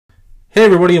Hey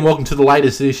everybody, and welcome to the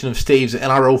latest edition of Steve's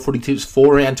NRL Footy Tips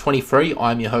for round 23.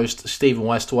 I'm your host, Stephen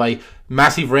Westaway.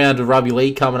 Massive round of rugby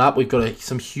league coming up. We've got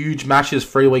some huge matches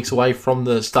 3 weeks away from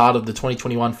the start of the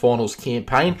 2021 finals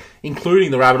campaign,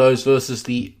 including the Rabbitohs versus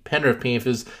the Penrith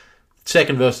Panthers,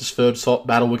 second versus third slot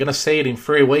battle. We're going to see it in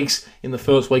 3 weeks. In the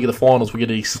first week of the finals, we get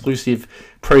an exclusive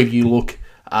preview look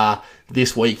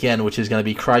this weekend, which is going to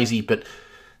be crazy. But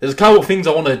there's a couple of things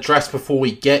I want to address before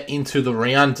we get into the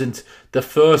round, and the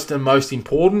first and most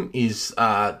important is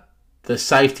the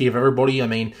safety of everybody. I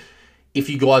mean, if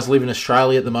you guys live in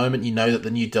Australia at the moment, you know that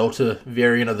the new Delta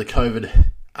variant of the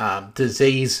COVID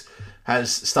disease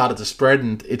has started to spread,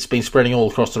 and it's been spreading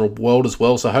all across the world as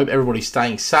well. So I hope everybody's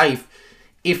staying safe.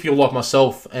 If you're like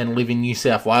myself and live in New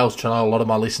South Wales, which I know a lot of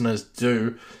my listeners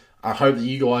do, I hope that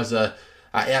you guys are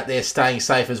out there staying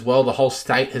safe as well. The whole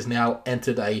state has now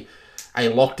entered a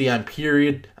lockdown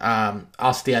period.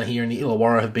 Us down here in the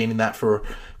Illawarra have been in that for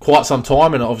quite some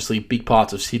time, and obviously big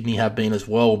parts of Sydney have been as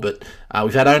well. But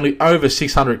we've had only over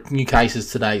 600 new cases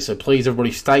today, so please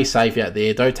everybody stay safe out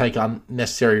there. Don't take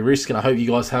unnecessary risk, and I hope you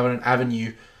guys have an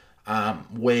avenue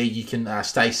where you can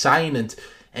stay sane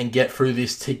and get through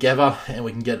this together, and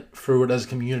we can get through it as a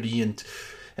community and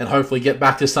hopefully get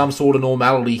back to some sort of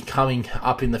normality coming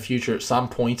up in the future at some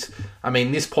point. I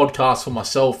mean, this podcast for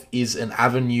myself is an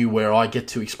avenue where I get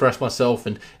to express myself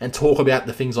and talk about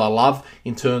the things I love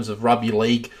in terms of rugby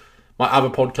league. My other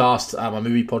podcast, my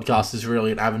movie podcast, is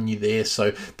really an avenue there.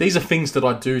 So these are things that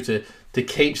I do to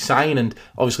keep sane, and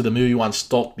obviously the movie one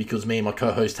stopped because me and my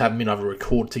co-host haven't been able to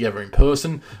record together in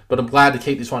person. But I'm glad to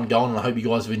keep this one going, and I hope you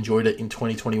guys have enjoyed it in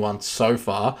 2021 so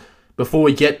far. Before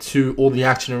we get to all the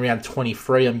action around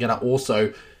 23, I'm going to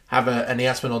also have an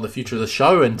announcement on the future of the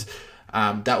show, and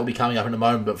that will be coming up in a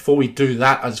moment. But before we do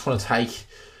that, I just want to take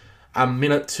a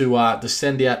minute to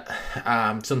send out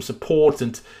some support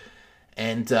and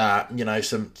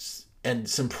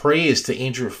some prayers to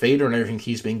Andrew Fifita and everything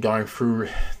he's been going through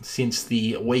since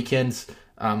the weekend.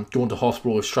 Gone to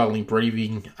hospital with struggling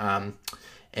breathing,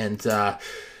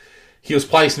 he was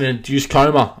placed in an induced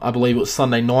coma. I believe it was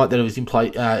Sunday night that he was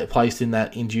placed in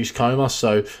that induced coma.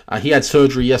 So he had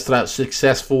surgery yesterday. It was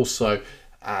successful. So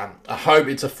I hope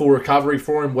it's a full recovery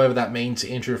for him. Whether that means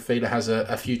Andrew Fifita has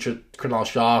a future Cronulla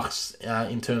Sharks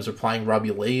in terms of playing rugby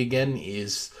league again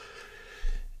is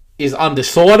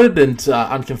undecided and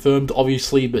unconfirmed,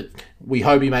 obviously. But we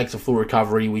hope he makes a full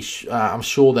recovery. I'm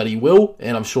sure that he will,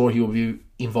 and I'm sure he will be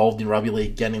involved in rugby league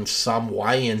again in some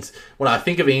way. And when I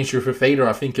think of Andrew Fifita,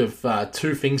 I think of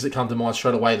two things that come to mind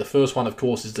straight away. The first one, of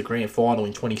course, is the grand final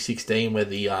in 2016, where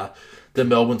the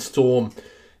Melbourne Storm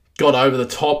got over the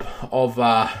top of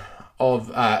the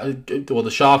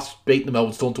Sharks beat the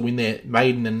Melbourne Storm to win their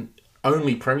maiden and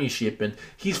only premiership. And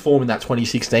his form in that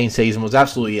 2016 season was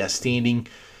absolutely outstanding.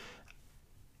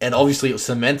 And obviously it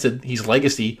cemented his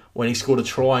legacy when he scored a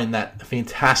try in that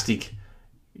fantastic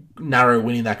narrow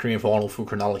win in that grand final for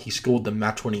Cronulla. He scored the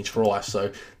match-winning try.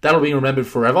 So that'll be remembered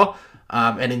forever.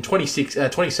 And in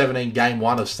 2017 Game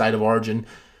 1 of State of Origin,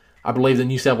 I believe the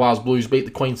New South Wales Blues beat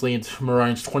the Queensland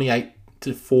Maroons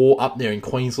 28-4 up there in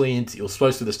Queensland. It was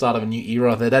supposed to be the start of a new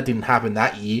era. That didn't happen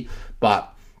that year,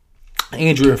 but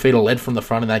Andrew Fifita led from the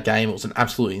front in that game. It was an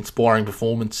absolutely inspiring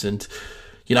performance, and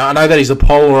I know that he's a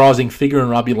polarising figure in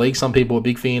rugby league. Some people are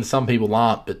big fans, some people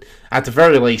aren't. But at the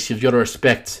very least, you've got to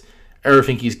respect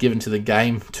everything he's given to the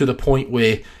game, to the point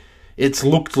where it's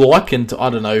looked like, and I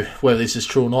don't know whether this is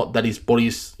true or not, that his body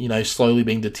is, slowly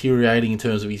being deteriorating in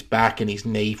terms of his back and his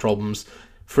knee problems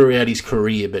throughout his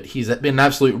career. But he's been an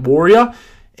absolute warrior,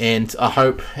 and I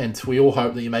hope, and we all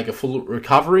hope, that you make a full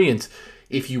recovery. And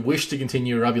if you wish to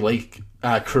continue your rugby league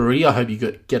career, I hope you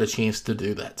get a chance to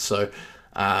do that. So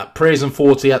prayers and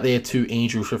thoughts out there to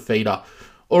Andrew Fifita.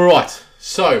 All right,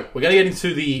 so we're going to get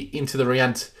into the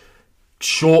round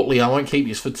shortly. I won't keep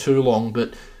this for too long,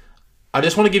 but I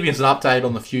just want to give you an update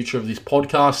on the future of this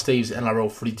podcast, Steve's NRL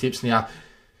Footy Tips. Now,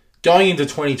 going into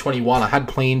 2021, I had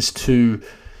plans to,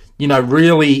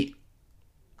 really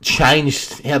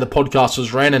change how the podcast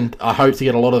was ran, and I hope to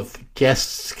get a lot of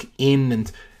guests in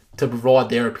and to provide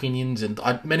their opinions. And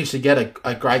I managed to get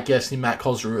a great guest in Matt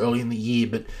Cosgrove early in the year,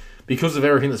 but because of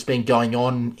everything that's been going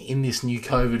on in this new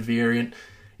COVID variant,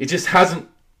 it just hasn't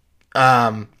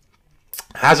been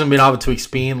able to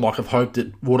expand like I've hoped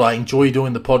it would. I enjoy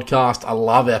doing the podcast. I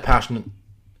love our passionate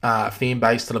fan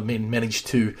base that I've managed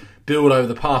to build over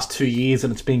the past 2 years,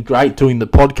 and it's been great doing the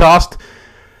podcast.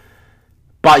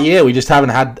 But yeah, we just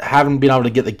haven't been able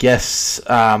to get the guests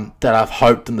that I've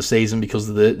hoped in the season because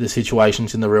of the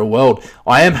situations in the real world.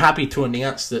 I am happy to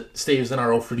announce that Steve's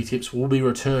NRL Footy Tips will be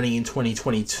returning in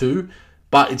 2022,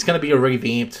 but it's going to be a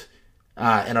revamped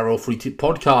NRL Footy Tip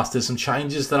podcast. There's some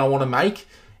changes that I want to make,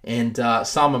 and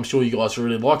some I'm sure you guys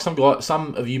really like.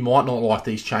 Some of you might not like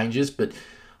these changes, but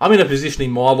I'm in a position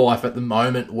in my life at the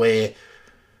moment where,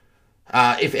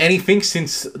 if anything,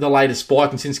 since the latest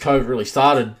spike and since COVID really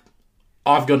started,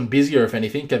 I've gotten busier, if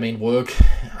anything. I mean, work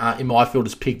in my field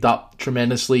has picked up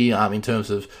tremendously in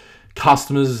terms of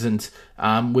customers, and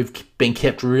we've been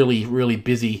kept really, really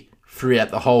busy throughout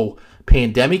the whole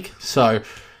pandemic. So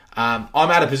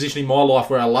I'm at a position in my life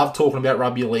where I love talking about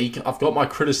rugby league. I've got my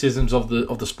criticisms of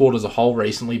the sport as a whole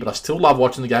recently, but I still love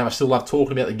watching the game. I still love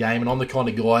talking about the game, and I'm the kind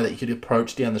of guy that you could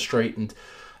approach down the street, and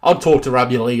I'd talk to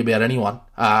rugby league about anyone,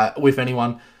 with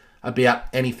anyone, about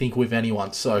anything with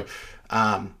anyone. So,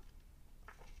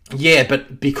 yeah,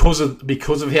 but because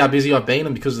of how busy I've been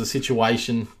and because of the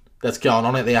situation that's going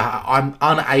on out there, I'm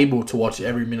unable to watch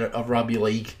every minute of rugby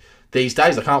league these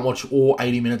days. I can't watch all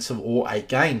 80 minutes of all 8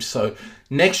 games. So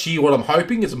next year, what I'm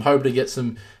hoping to get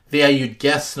some valued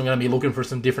guests, and I'm going to be looking for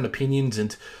some different opinions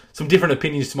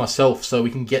to myself, so we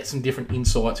can get some different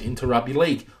insights into rugby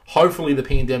league. Hopefully, the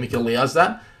pandemic allows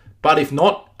that. But if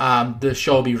not, the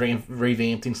show will be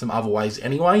revamped in some other ways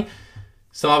anyway.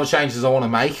 Some other changes I want to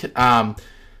make.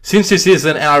 Since this is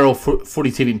an NRL footy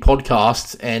tipping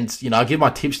podcast, and I give my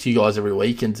tips to you guys every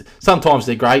week, and sometimes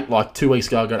they're great. Like 2 weeks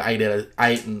ago, I got 8 out of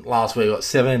 8, and last week I got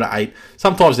 7 out of 8.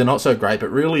 Sometimes they're not so great,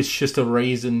 but really it's just a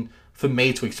reason for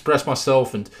me to express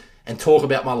myself and talk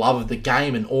about my love of the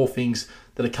game and all things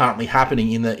that are currently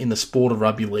happening in the sport of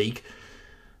rugby league.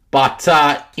 But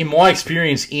in my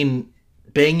experience in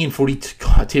being in footy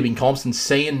tipping comps and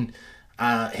seeing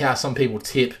how some people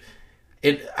tip,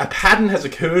 a pattern has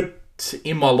occurred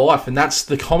in my life, and that's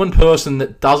the common person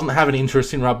that doesn't have an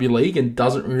interest in rugby league and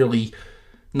doesn't really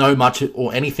know much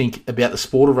or anything about the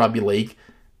sport of rugby league.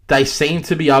 They seem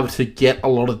to be able to get a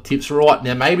lot of tips right.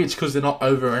 Now, maybe it's because they're not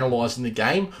over-analysing the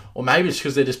game, or maybe it's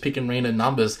because they're just picking random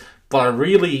numbers, but I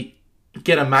really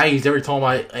get amazed every time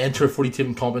I enter a footy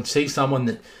tipping comp and see someone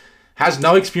that has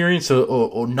no experience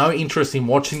or no interest in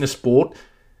watching the sport,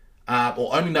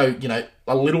 or only know,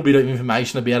 a little bit of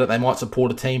information about it. They might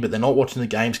support a team, but they're not watching the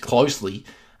games closely.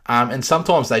 And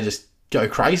sometimes they just go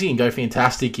crazy and go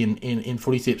fantastic in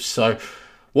footy tips. So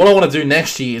what I want to do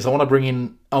next year is I want to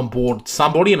bring on board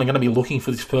somebody, and I'm going to be looking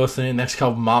for this person in the next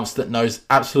couple of months that knows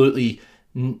absolutely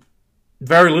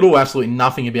very little, absolutely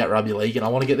nothing about rugby league. And I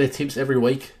want to get their tips every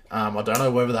week. I don't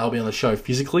know whether they'll be on the show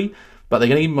physically, but they're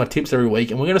going to give me my tips every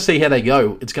week, and we're going to see how they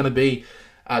go. It's going to be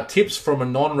tips from a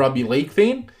non-rugby league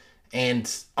fan, and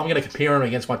I'm going to compare them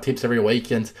against my tips every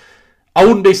week. And I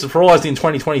wouldn't be surprised in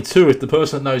 2022 if the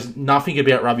person that knows nothing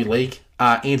about rugby league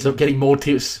ends up getting more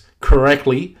tips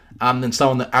correctly than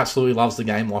someone that absolutely loves the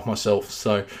game like myself.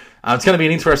 So it's going to be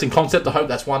an interesting concept. I hope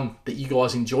that's one that you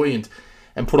guys enjoy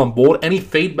and put on board. Any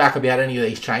feedback about any of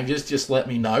these changes, just let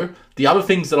me know. The other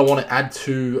things that I want to add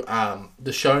to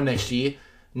the show next year,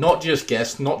 not just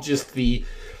guests, not just the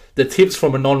tips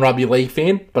from a non-rugby league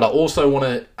fan, but I also want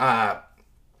to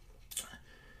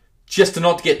just to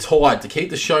not get tired, to keep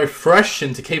the show fresh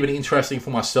and to keep it interesting for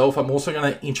myself. I'm also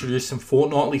going to introduce some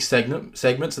fortnightly segments,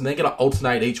 and they're going to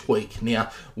alternate each week.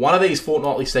 Now, one of these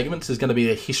fortnightly segments is going to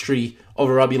be a history of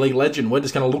a rugby league legend. We're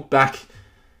just going to look back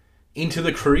into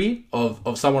the career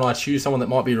of someone I choose, someone that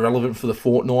might be relevant for the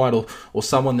fortnight, or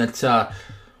someone that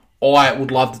I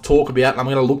would love to talk about. I'm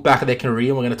going to look back at their career,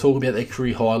 and we're going to talk about their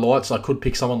career highlights. I could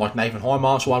pick someone like Nathan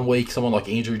Highmarsh one week, someone like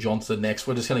Andrew Johnson next.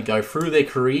 We're just going to go through their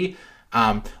career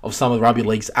of some of the rugby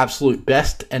league's absolute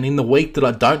best. And in the week that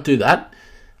I don't do that,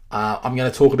 I'm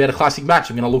going to talk about a classic match.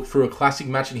 I'm going to look through a classic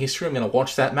match in history. I'm going to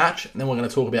watch that match, and then we're going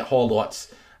to talk about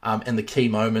highlights and the key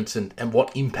moments and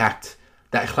what impact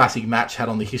that classic match had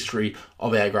on the history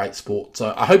of our great sport.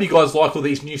 So I hope you guys like all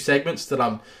these new segments that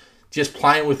I'm just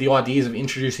playing with the ideas of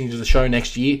introducing to the show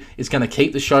next year. It's going to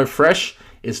keep the show fresh.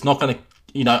 It's not going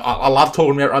to, I love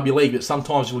talking about rugby league, but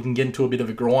sometimes we can get into a bit of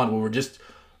a grind where we're just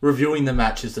reviewing the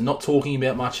matches and not talking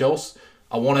about much else.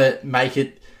 I want to make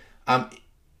it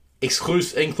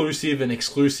inclusive and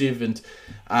exclusive, and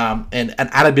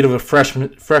add a bit of a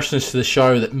freshness to the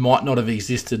show that might not have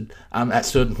existed at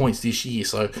certain points this year.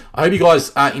 So I hope you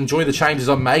guys enjoy the changes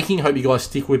I'm making. I hope you guys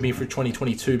stick with me for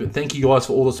 2022. But thank you guys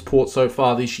for all the support so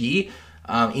far this year.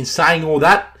 In saying all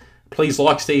that, please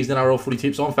like Steve's NRL Footy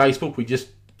Tips on Facebook. We just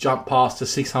jumped past the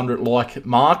 600 like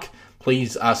mark.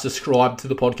 Please subscribe to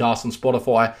the podcast on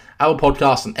Spotify, Apple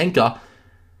Podcasts, and Anchor.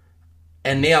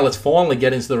 And now let's finally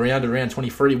get into the round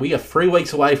 23. We are 3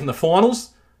 weeks away from the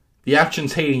finals. The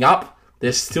action's heating up.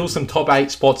 There's still some top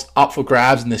 8 spots up for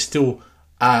grabs, and there's still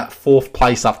 4th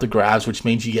place up to grabs, which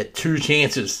means you get 2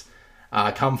 chances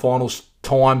come finals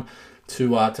time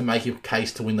to make a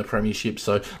case to win the premiership.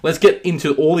 So let's get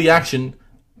into all the action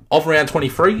of round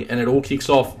 23, and it all kicks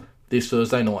off this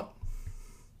Thursday night.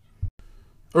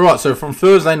 Alright, so from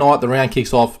Thursday night, the round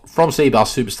kicks off from Cbus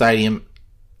Super Stadium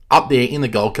up there in the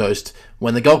Gold Coast,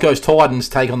 when the Gold Coast Titans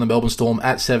take on the Melbourne Storm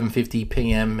at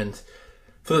 7:50pm. And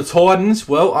for the Titans,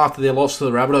 well, after their loss to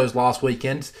the Rabbitohs last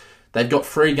weekend, they've got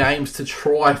 3 games to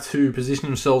try to position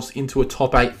themselves into a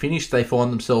top 8 finish. They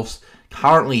find themselves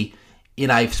currently in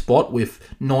 8th spot with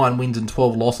 9 wins and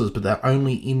 12 losses, but they're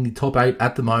only in the top 8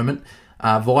 at the moment.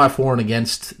 Via for and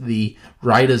against the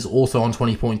Raiders, also on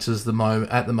 20 points at the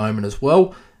moment as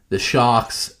well. The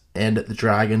Sharks and the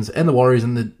Dragons and the Warriors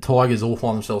and the Tigers all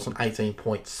find themselves on 18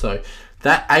 points. So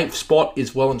that 8th spot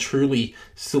is well and truly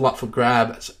still up for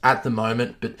grabs at the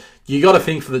moment. But you got to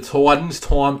think for the Titans,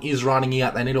 time is running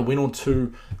out. They need a win or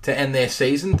 2 to end their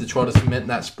season to try to cement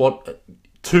that spot.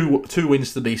 Two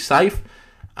wins to be safe.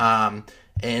 And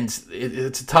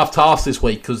it's a tough task this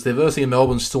week because they're versing a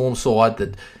Melbourne Storm side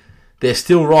that they're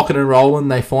still rocking and rolling.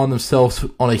 They find themselves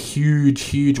on a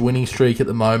huge winning streak at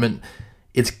the moment.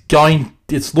 It's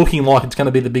looking like it's going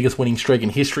to be the biggest winning streak in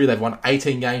history. They've won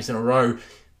 18 games in a row.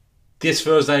 This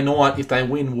Thursday night, if they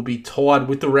win, will be tied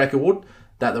with the record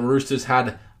that the Roosters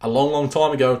had a long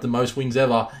time ago with the most wins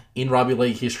ever in rugby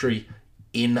league history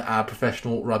in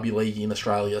professional rugby league in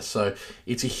Australia. So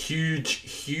it's a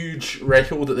huge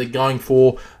record that they're going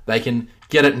for. They can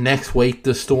get it next week,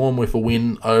 the Storm, with a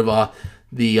win over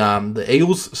the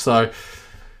Eagles. So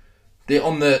they're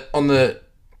on the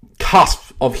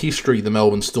cusp of history, the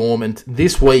Melbourne Storm. And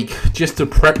this week, just to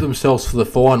prep themselves for the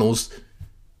finals,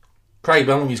 Craig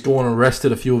Bellamy's gone and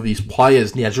rested a few of his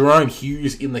players. Now, Jerome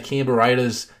Hughes in the Canberra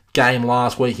Raiders game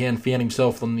last weekend found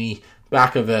himself on the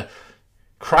back of a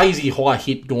crazy high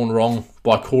hit gone wrong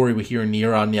by Corey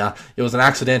Wahiru-Naera. Now, it was an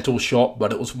accidental shot,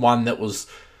 but it was one that was,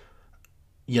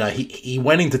 he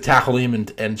went in to tackle him,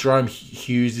 and Jerome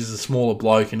Hughes is a smaller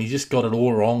bloke, and he just got it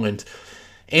all wrong and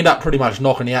ended up pretty much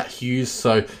knocking out Hughes.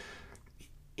 So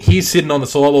he's sitting on the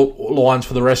sidelines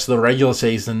for the rest of the regular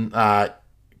season,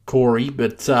 Corey,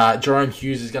 but Jerome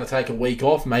Hughes is going to take a week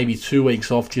off, maybe 2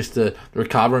 weeks off, just to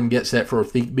recover and get set for a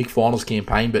big finals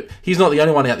campaign. But he's not the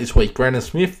only one out this week. Brandon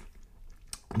Smith,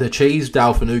 the Cheese,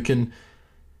 Dale Finucane,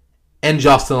 and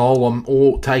Justin Olam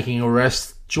all taking a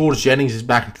rest. George Jennings is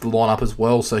back into the lineup as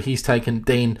well, so he's taken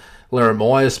Dean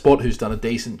Leremaia's spot, who's done a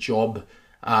decent job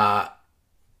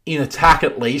in attack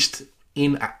at least.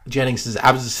 In Jennings'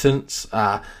 absence,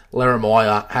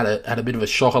 Leremaia had a bit of a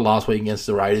shocker last week against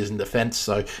the Raiders in defence,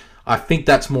 so I think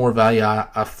that's more of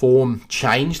a form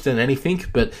change than anything.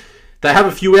 But they have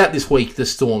a few out this week, the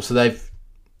Storm, so they've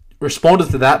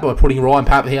responded to that by putting Ryan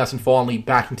Papenhuyzen finally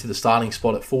back into the starting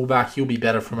spot at fullback. He'll be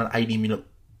better from an 80-minute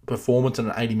performance and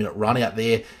an 80-minute run out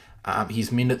there.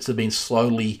 His minutes have been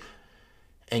slowly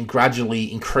and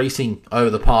gradually increasing over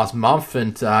the past month.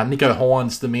 And Nicho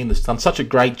Hynes, the man that's done such a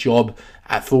great job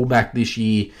at fullback this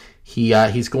year,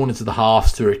 he's gone into the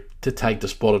halves to take the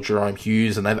spot of Jerome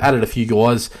Hughes. And they've added a few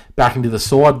guys back into the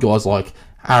side, guys like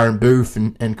Aaron Booth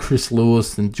and Chris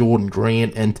Lewis and Jordan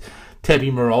Grant and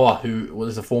Tepi Moeroa, who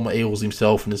was a former Eagles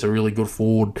himself and is a really good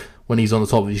forward when he's on the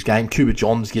top of his game. Cooper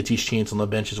Johns gets his chance on the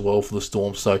bench as well for the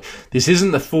Storm. So this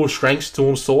isn't the full-strength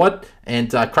Storm side,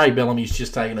 and Craig Bellamy's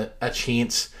just taking a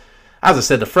chance, as I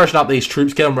said, to freshen up these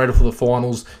troops, get them ready for the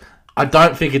finals. I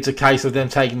don't think it's a case of them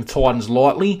taking the Titans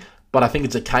lightly, but I think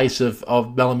it's a case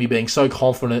of Bellamy being so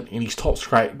confident in his top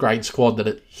grade squad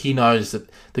that he knows that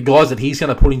the guys that he's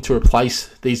going to put in to replace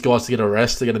these guys to get a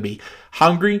rest are going to be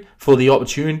hungry for the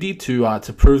opportunity to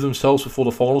prove themselves before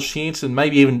the finals chance and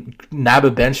maybe even nab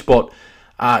a bench spot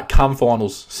come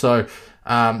finals. So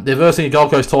they're versing a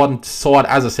Gold Coast Titans side.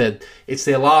 As I said, it's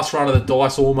their last run of the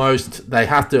dice almost. They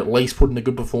have to at least put in a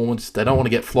good performance. They don't want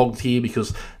to get flogged here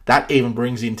because that even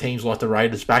brings in teams like the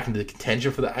Raiders back into the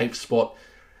contention for the 8th spot,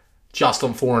 just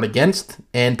on for and against.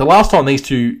 And the last time these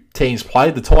two teams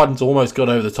played, the Titans almost got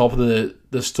over the top of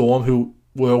the Storm, who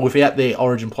were without their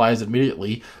origin players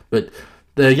immediately. But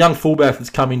the young fullback that's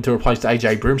come in to replace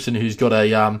AJ Brimson, who's got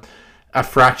a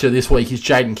fracture this week, is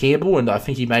Jaden Campbell, and I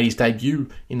think he made his debut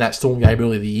in that Storm game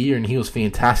earlier the year, and he was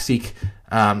fantastic.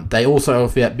 They also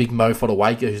have without Big Mo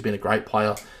Fotuaika, who's been a great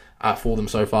player for them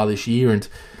so far this year, and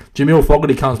Jamil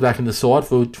Fogarty comes back in the side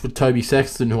for Toby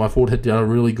Sexton, who I thought had done a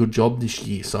really good job this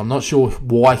year. So I'm not sure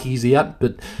why he's out,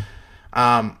 but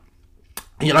for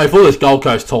this Gold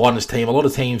Coast Titans team, a lot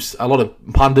of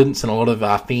pundits and a lot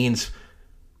of fans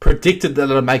predicted that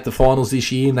they'll make the finals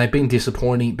this year, and they've been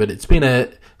disappointing. But it's been a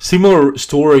similar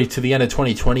story to the end of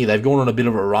 2020. They've gone on a bit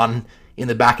of a run in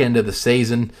the back end of the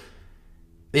season.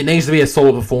 It needs to be a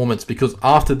solid performance because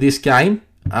after this game,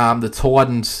 the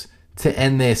Titans to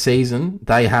end their season.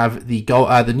 They have the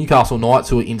Newcastle Knights,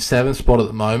 who are in 7th spot at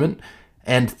the moment,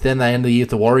 and then they end the year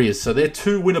with the Warriors. So they're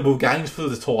 2 winnable games for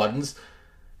the Titans,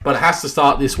 but it has to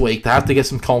start this week. They have to get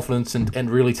some confidence and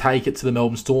really take it to the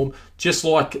Melbourne Storm, just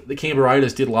like the Canberra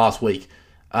Raiders did last week.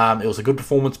 It was a good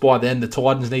performance by them. The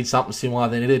Titans need something similar.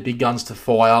 They need their big guns to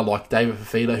fire, like David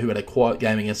Fafita, who had a quiet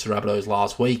game against the Rabbitohs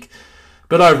last week.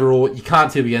 But overall, you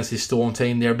can't tip against this Storm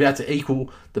team. They're about to equal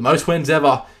the most wins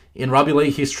ever in rugby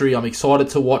league history. I'm excited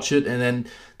to watch it, and then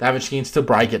they have a chance to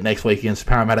break it next week against the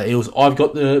Parramatta Eels. I've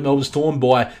got the Melbourne Storm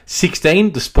by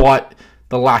 16, despite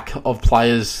the lack of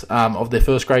players of their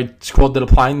first grade squad that are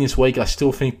playing this week. I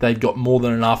still think they've got more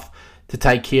than enough to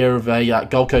take care of a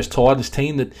Gold Coast Titans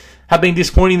team that have been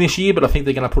disappointing this year, but I think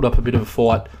they're going to put up a bit of a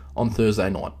fight on Thursday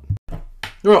night.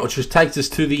 Alright, which just takes us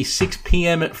to the 6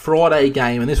 p.m. Friday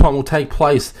game, and this one will take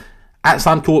place at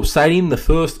Suncorp Stadium, the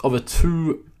first of a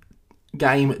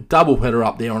 2-game doubleheader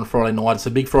up there on Friday night. It's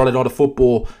a big Friday night of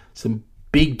football, some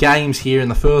big games here, and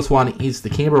the first one is the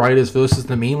Canberra Raiders versus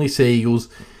the Manly Sea Eagles.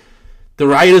 The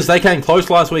Raiders, they came close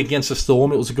last week against the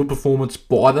Storm. It was a good performance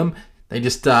by them. They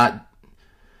just they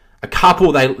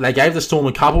gave the Storm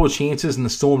a couple of chances, and the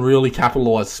Storm really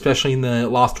capitalised, especially in the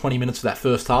last 20 minutes of that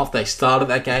first half. They started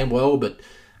that game well, but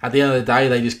at the end of the day,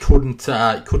 they just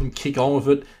couldn't kick on with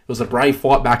it. It was a brave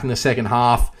fight back in the second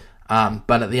half,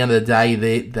 but at the end of the day,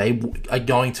 they are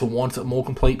going to want a more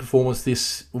complete performance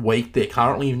this week. They're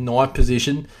currently in 9th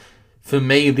position. For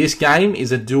me, this game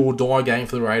is a do-or-die game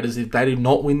for the Raiders. If they do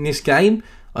not win this game,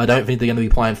 I don't think they're going to be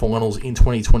playing finals in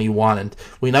 2021. And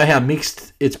we know how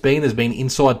mixed it's been. There's been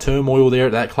inside turmoil there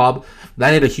at that club.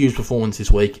 They need a huge performance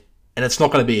this week. And it's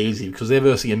not going to be easy because they're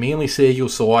versing a Manly Sea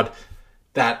Eagles side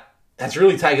that has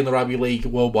really taken the rugby league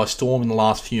world by storm in the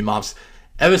last few months.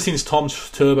 Ever since Tom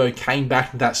Turbo came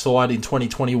back to that side in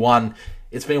 2021,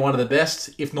 it's been one of the best,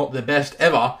 if not the best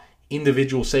ever,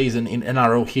 individual season in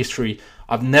NRL history.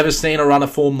 I've never seen a run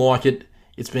of form like it.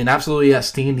 It's been absolutely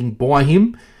outstanding by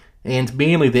him. And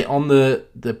Manly, they're on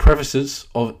the prefaces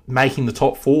of making the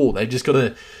top 4. They've just got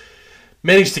to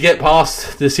manage to get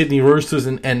past the Sydney Roosters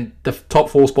and the top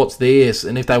 4 spots theirs.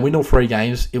 And if they win all 3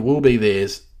 games, it will be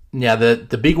theirs. Now,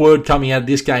 the big word coming out of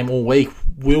this game all week,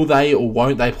 will they or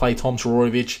won't they play Tom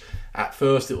Todorovic? At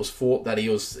first, it was thought that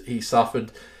he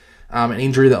suffered an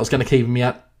injury that was going to keep him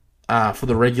out for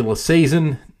the regular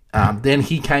season. Then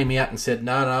he came out and said,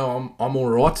 no, I'm all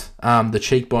right. The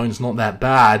cheekbone's not that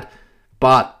bad.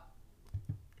 But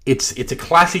it's a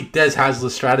classic Des Hasler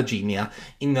strategy now.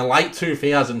 In the late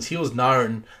 2000s, he was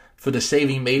known for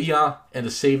deceiving media and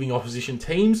deceiving opposition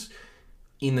teams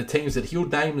in the teams that he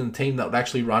would name and the team that would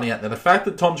actually run out. Now, the fact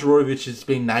that Tom Todorovic has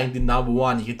been named in number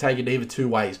 1, you can take it either 2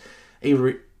 ways.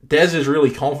 Either Des is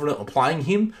really confident of playing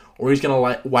him, or he's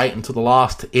going to wait until the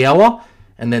last hour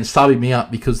and then sub him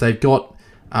out because they've got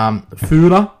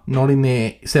Fuda, not in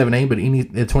their 17, but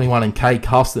in their 21, and Kate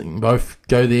Cuss that can both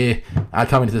go there,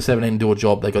 come into the 17 and do a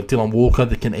job. They've got Dylan Walker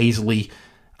that can easily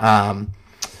come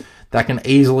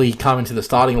into the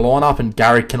starting lineup, and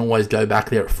Garrick can always go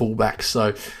back there at fullback.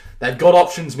 So they've got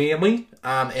options, Manly,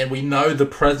 and we know the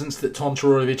presence that Tom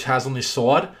Todorovic has on this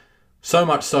side. So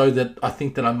much so that I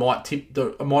think that I might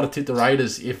have tipped the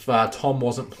Raiders if Tom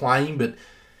wasn't playing, but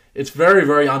it's very,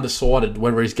 very undecided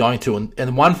whether he's going to.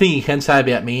 And one thing you can say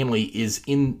about Manly is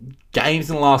in games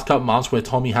in the last couple of months where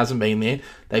Tommy hasn't been there,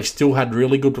 they've still had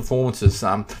really good performances.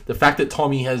 The fact that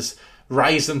Tommy has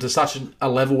raised them to such a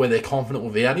level where they're confident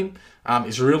without him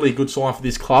is really a good sign for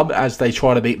this club as they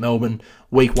try to beat Melbourne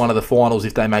week 1 of the finals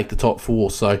if they make the top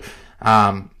 4. So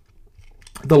the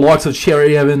likes of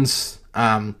Cherry Evans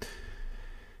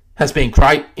has been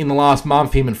great in the last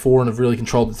month. Him and Foran have really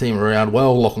controlled the team around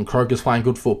well. Lachlan Croker's playing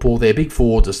good football. Their big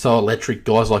forwards are so electric.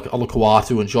 Guys like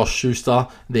Olukwatu and Josh Schuster,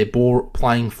 they're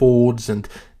playing forwards. And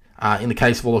in the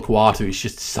case of Olukwatu, he's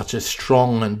just such a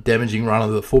strong and damaging runner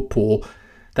of the football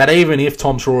that even if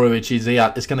Tom Todorovic is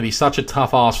out, it's going to be such a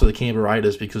tough ask for the Canberra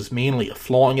Raiders because Manly are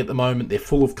flying at the moment. They're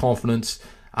full of confidence.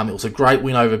 It was a great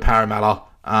win over Parramatta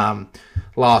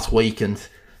last week, and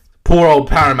poor old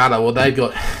Parramatta, well, they've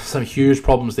got some huge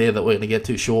problems there that we're going to get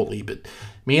to shortly. But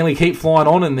Manly keep flying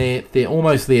on, and they're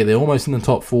almost there. They're almost in the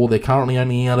top 4. They're currently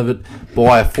only out of it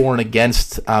by a 4 and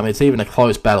against. It's even a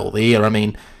close battle there. I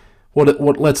mean,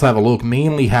 let's have a look.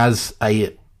 Manly has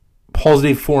a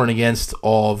positive 4 and against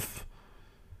of,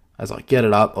 as I get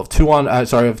it up, of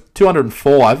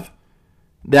 205.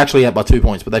 They're actually out by 2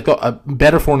 points, but they've got a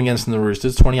better 4 and against than the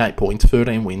Roosters, 28 points,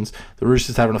 13 wins. The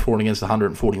Roosters having a 4 and against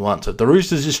 141. So if the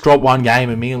Roosters just drop one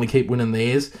game and Manly keep winning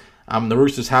theirs, the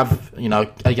Roosters have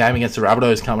a game against the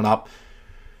Rabbitohs coming up.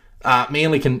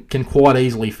 Manly can quite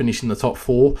easily finish in the top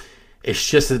 4. It's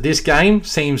just that this game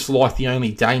seems like the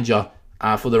only danger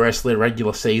for the rest of their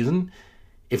regular season.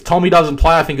 If Tommy doesn't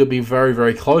play, I think it'll be very,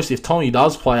 very close. If Tommy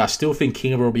does play, I still think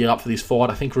Kingerborough will be up for this fight.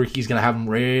 I think Ricky's going to have him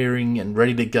rearing and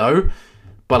ready to go.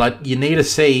 But you need to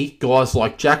see guys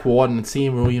like Jack White and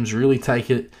Sam Williams really take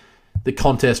the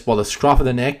contest by the scruff of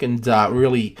the neck and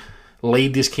really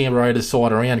lead this Canberra Raiders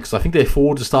side around, because I think their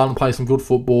forwards are starting to play some good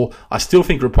football. I still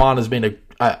think Rapana has been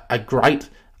a great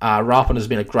Rapana has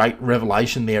been a great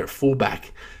revelation there at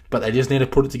fullback, but they just need to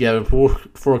put it together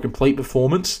for a complete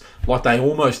performance like they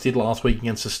almost did last week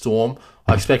against the Storm.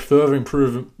 I expect further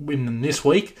improvement in them this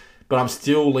week, but I'm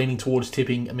still leaning towards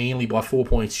tipping Manly by 4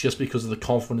 points just because of the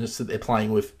confidence that they're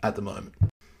playing with at the moment.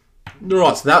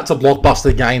 Alright, so that's a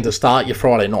blockbuster game to start your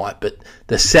Friday night, but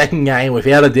the second game,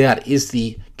 without a doubt, is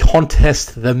the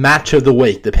contest, the match of the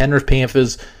week. The Penrith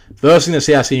Panthers versus the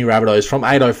South Sydney Rabbitohs from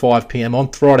 8:05pm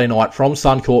on Friday night from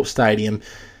Suncorp Stadium.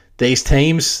 These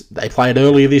teams, they played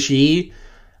earlier this year,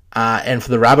 and for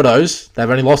the Rabbitohs, they've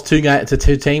only lost to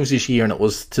two teams this year, and it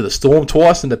was to the Storm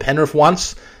twice and to Penrith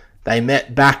once. They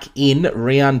met back in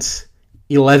round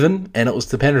 11, and it was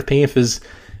the Penrith Panthers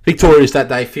victorious that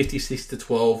day,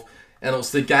 56-12. And it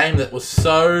was the game that was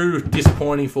so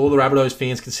disappointing for all the Rabbitohs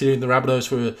fans, considering the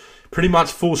Rabbitohs were pretty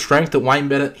much full strength at Wayne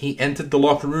Bennett. He entered the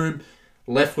locker room,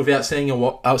 left without saying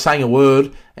a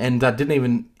word, and didn't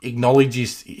even acknowledge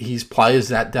his players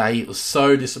that day. It was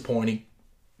so disappointing,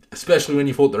 especially when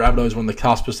you thought the Rabbitohs were on the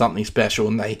cusp of something special,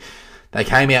 and they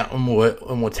came out and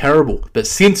were terrible. But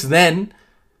since then,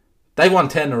 they won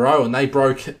 10 in a row, and they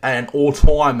broke an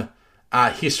all-time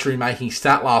history-making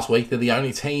stat last week. They're the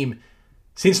only team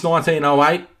since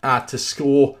 1908 to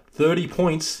score 30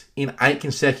 points in 8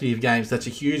 consecutive games. That's a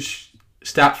huge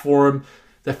stat for them.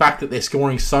 The fact that they're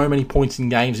scoring so many points in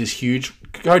games is huge.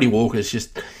 Cody Walker's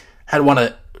just had one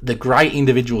of the great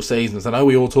individual seasons. I know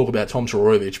we all talk about Tom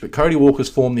Trbojevic, but Cody Walker's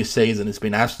form this season has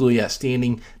been absolutely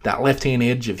outstanding. That left-hand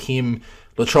edge of him,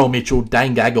 Latrell Mitchell,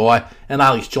 Dane Gagai, and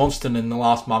Alex Johnston in the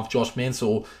last month, Josh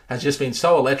Mansell, has just been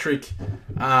so electric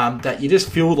that you just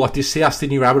feel like this South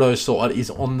Sydney Rabbitohs side is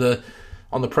on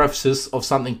the prefaces of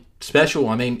something special.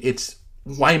 I mean, it's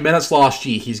Wayne Bennett's last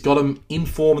year. He's got him in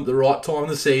form at the right time of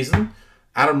the season.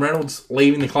 Adam Reynolds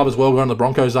leaving the club as well, going to the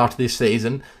Broncos after this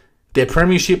season. Their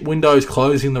premiership window is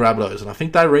closing, the Rabbitohs, and I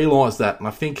think they realise that. And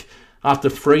I think after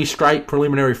 3 straight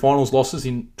preliminary finals losses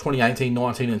in 2018,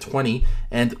 19 and 20,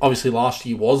 and obviously last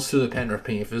year was to the Penrith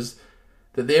Panthers,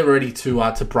 that they're ready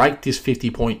to break this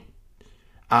 50-point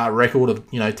record of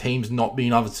teams not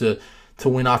being able to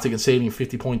win after conceding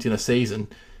 50 points in a season.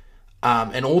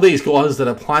 And all these guys that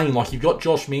are playing, like you've got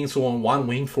Josh Mansell on one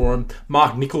wing for him,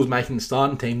 Mark Nichols making the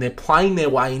starting team, they're playing their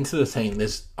way into the team.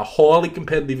 There's a highly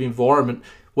competitive environment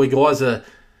where guys are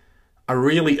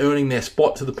really earning their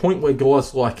spot, to the point where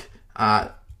guys like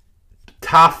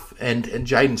Tough and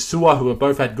Jaden Sewer, who have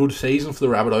both had good seasons for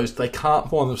the Rabbitohs, they can't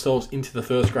find themselves into the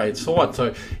first grade side.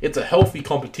 So it's a healthy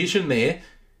competition there.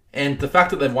 And the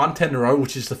fact that they've won 10 in a row,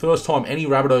 which is the first time any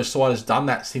Rabbitohs side has done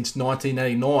that since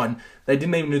 1989, they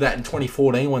didn't even do that in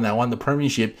 2014 when they won the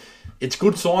premiership. It's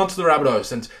good signs for the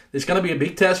Rabbitohs, and there's going to be a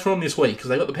big test for them this week because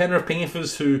they've got the Penrith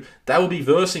Panthers, who they will be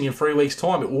versing in 3 weeks'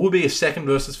 time. It will be a second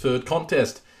versus third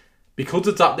contest. Because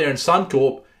it's up there in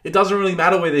Suncorp, it doesn't really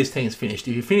matter where these teams finished.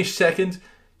 If you finish second,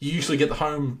 you usually get the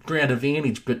home ground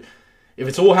advantage, but if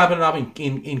it's all happening up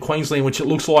in Queensland, which it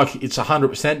looks like it's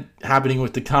 100% happening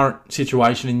with the current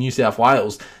situation in New South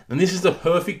Wales, then this is the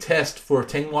perfect test for a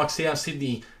team like South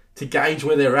Sydney to gauge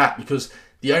where they're at, because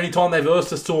the only time they've versed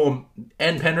the Storm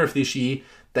and Penrith this year,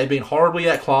 they've been horribly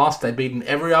outclassed. They've beaten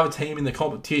every other team in the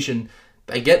competition.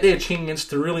 They get their chance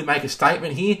to really make a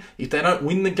statement here. If they don't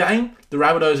win the game, the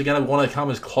Rabbitohs are going to want to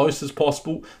come as close as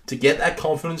possible to get that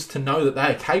confidence to know that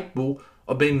they are capable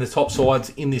of being the top sides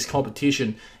in this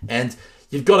competition. And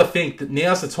you've got to think that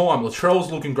now's the time.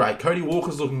 Latrell's looking great. Cody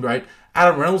Walker's looking great.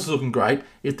 Adam Reynolds is looking great.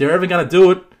 If they're ever going to do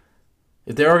it,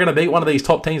 if they're ever going to beat one of these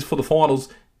top teams for the finals,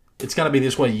 it's going to be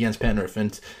this week against Penrith.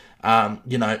 And,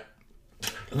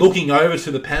 looking over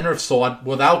to the Penrith side,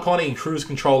 well, they were kind of in cruise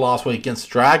control last week against the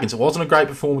Dragons. It wasn't a great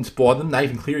performance by them.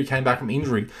 Nathan Cleary came back from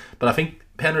injury. But I think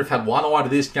Penrith had one eye to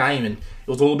this game, and it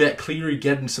was all about Cleary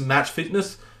getting some match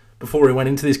fitness before he went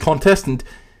into this contest. And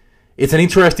it's an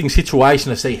interesting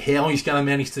situation to see how he's going to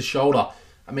manage to shoulder.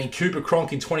 I mean, Cooper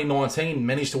Cronk in 2019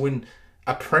 managed to win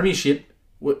a premiership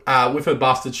with a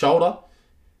busted shoulder.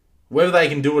 Whether they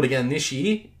can do it again this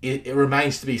year, it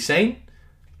remains to be seen.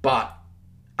 But,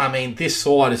 I mean, this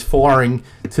side is firing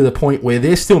to the point where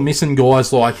they're still missing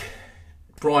guys like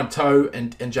Brian Toe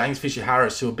and James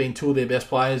Fisher-Harris, who have been two of their best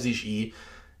players this year.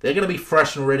 They're going to be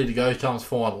fresh and ready to go come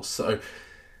finals. So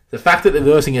the fact that they're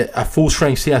versing a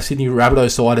full-strength South Sydney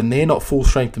Rabbitohs side and they're not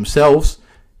full-strength themselves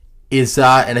is,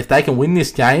 and if they can win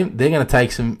this game, they're going to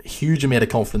take some huge amount of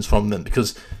confidence from them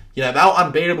because, you know, they were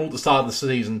unbeatable at the start of the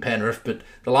season, Penrith, but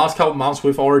the last couple of months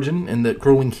with Origin and the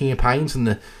grueling campaigns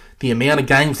and the amount of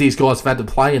games these guys have had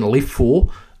to play and live for,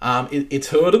 it's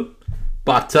hurt them.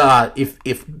 But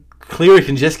if Cleary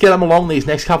can just get them along these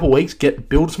next couple of weeks,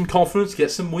 build some confidence,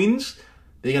 get some wins,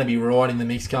 they're going to be right in the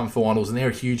mixed come finals, and they're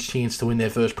a huge chance to win their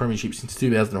first premiership since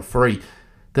 2003.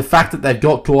 The fact that they've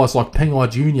got guys like Pengai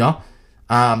Jr.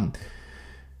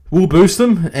 Will boost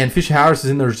them, and Fisher Harris is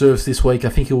in the reserves this week. I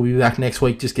think he'll be back next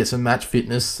week, just get some match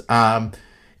fitness.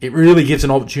 It really gives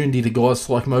an opportunity to guys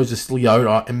like Moses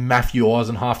Leota and Matthew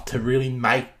Eisenhuff to really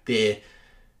make their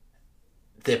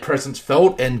presence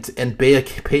felt and be a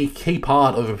key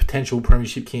part of a potential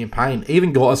premiership campaign.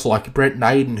 Even guys like Brent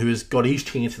Naden, who has got his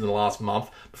chance in the last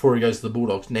month before he goes to the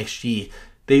Bulldogs next year.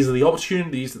 These are the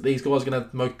opportunities that these guys are going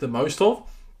to make the most of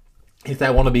if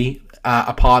they want to be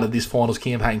a part of this finals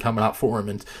campaign coming up for them.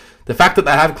 And the fact that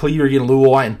they have Cleary and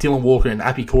Luai and Dylan Walker and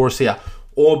Api Coruscant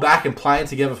all back and playing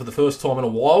together for the first time in a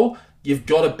while, you've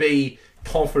got to be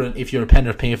confident if you're a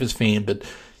Penrith Panthers fan. But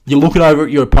you're looking over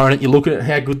at your opponent, you're looking at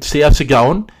how good the Souths are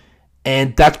going,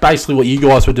 and that's basically what you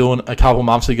guys were doing a couple of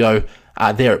months ago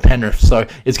there at Penrith. So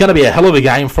it's going to be a hell of a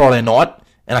game Friday night,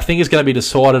 and I think it's going to be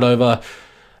decided over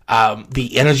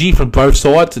the energy from both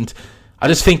sides. And I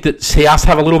just think that Souths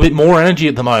have a little bit more energy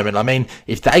at the moment. I mean,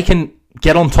 if they can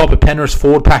get on top of Penrith's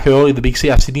forward pack early, the big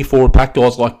South Sydney forward pack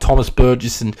guys like Thomas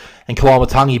Burgess and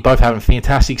Kalamatangi both having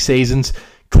fantastic seasons,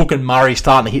 Cook and Murray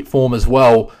starting to hit form as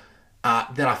well,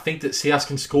 then I think that Souths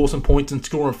can score some points and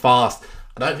score them fast.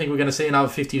 I don't think we're going to see another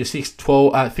 56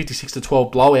 to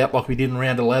 12 blowout like we did in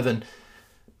round 11,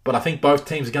 but I think both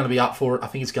teams are going to be up for it. I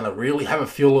think it's going to really have a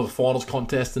feel of a finals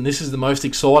contest, and this is the most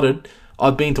excited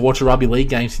I've been to watch a rugby league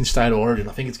game since State of Origin.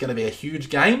 I think it's going to be a huge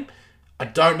game. I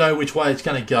don't know which way it's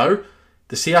going to go.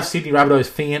 The South Sydney Rabbitohs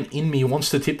fan in me wants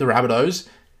to tip the Rabbitohs.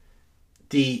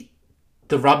 The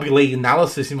rugby league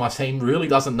analysis in my team really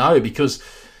doesn't know because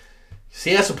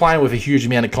Souths are playing with a huge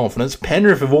amount of confidence.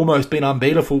 Penrith have almost been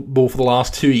unbeatable for the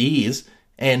last 2 years.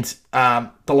 And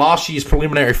the last year's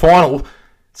preliminary final,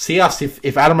 Souths,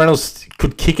 if Adam Reynolds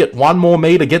could kick it one more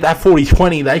metre, get that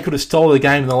 40-20, they could have stolen the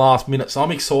game in the last minute. So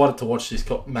I'm excited to watch this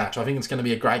match. I think it's going to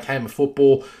be a great game of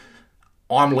football.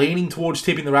 I'm leaning towards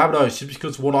tipping the Rabbitohs just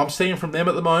because what I'm seeing from them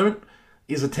at the moment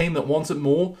is a team that wants it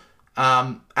more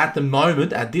at the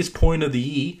moment, at this point of the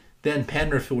year, than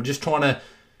Penrith, who are just trying to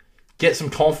get some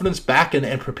confidence back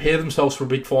and prepare themselves for a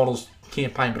big finals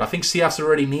campaign. But I think Souths are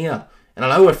already near. And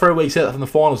I know we're 3 weeks out from the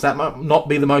finals. That might not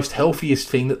be the most healthiest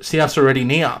thing that Souths are already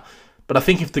near. But I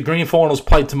think if the grand finals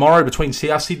played tomorrow between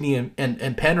South Sydney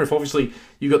and Penrith, obviously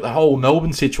you've got the whole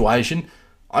Melbourne situation.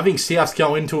 I think Souths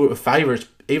go into it with favourites,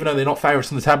 even though they're not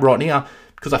favourites in the tab right now,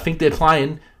 because I think they're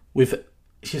playing with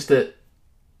just a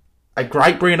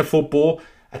great brand of football,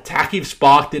 attacking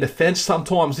spark. Their defence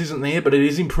sometimes isn't there, but it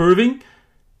is improving.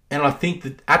 And I think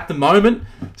that at the moment,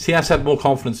 Souths have more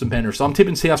confidence than Penrith. So I'm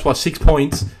tipping Souths by 6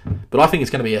 points, but I think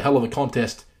it's going to be a hell of a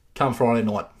contest come Friday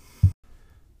night.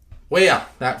 Wow,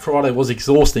 that Friday was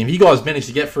exhausting. If you guys managed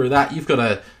to get through that, you've got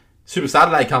a Super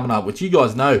Saturday coming up, which you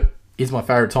guys know is my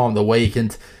favourite time of the week.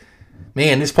 And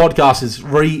man, this podcast is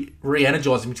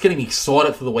re-energising. It's getting me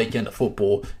excited for the weekend of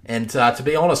football. And to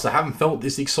be honest, I haven't felt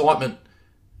this excitement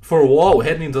for a while. We're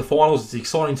heading into the finals. It's an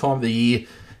exciting time of the year.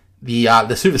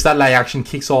 The Super Saturday action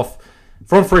kicks off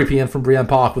from 3 p.m. from Brian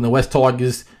Park when the West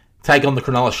Tigers take on the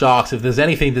Cronulla Sharks. If there's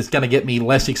anything that's going to get me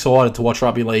less excited to watch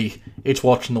rugby league, it's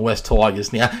watching the West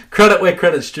Tigers. Now, credit where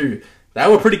credit's due. They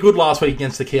were pretty good last week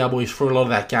against the Cowboys for a lot of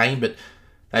that game, but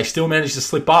they still managed to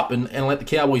slip up and let the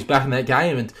Cowboys back in that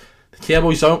game. And the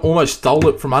Cowboys almost stole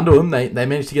it from under them. They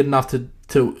managed to get enough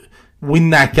to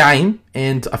win that game.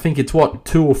 And I think it's,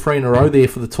 2 or 3 in a row there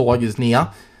for the Tigers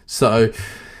now. So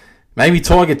maybe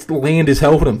Tiger Land is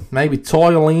helping them. Maybe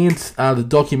Tiger Land, the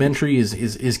documentary,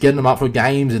 is getting them up for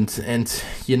games. And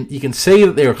you can see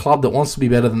that they're a club that wants to be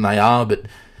better than they are. But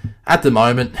at the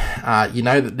moment, you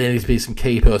know that there needs to be some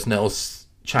key personnel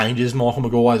changes. Michael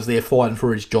Maguire's there fighting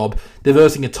for his job. They're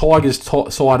versing a Tigers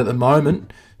side at the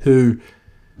moment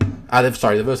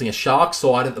they're versing a Sharks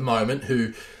side at the moment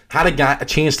who had a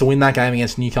chance to win that game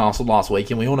against Newcastle last week,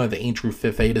 and we all know the Andrew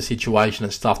Fifita situation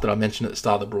and stuff that I mentioned at the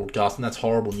start of the broadcast, and that's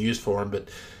horrible news for them. But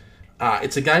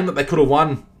it's a game that they could have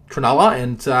won Cronulla,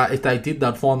 and if they did,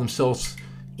 they'd find themselves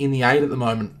in the 8 at the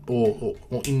moment, or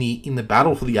in the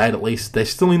battle for the 8 at least. They're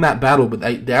still in that battle, but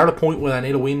they're at a point where they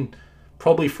need to win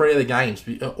probably 3 of the games,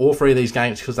 all 3 of these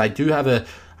games, because they do have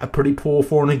a pretty poor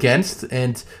for and against.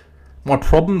 And my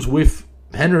problems with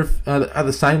Penrith are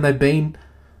the same they've been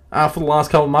for the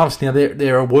last couple of months. Now,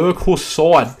 they're a workhorse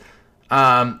side,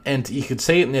 and you could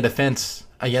see it in their defence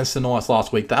against the Knights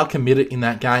last week. They were committed in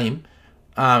that game,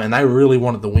 and they really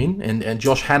wanted to win, and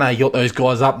Josh Hannay got those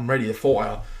guys up and ready to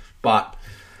fire. But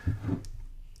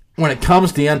when it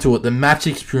comes down to it, the match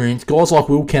experience, guys like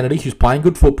Will Kennedy, who's playing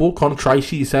good football, Connor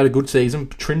Tracy, he's had a good season,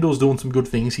 Trindle's doing some good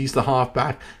things, he's the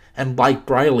halfback, and Blake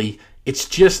Brayley, it's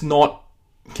just not,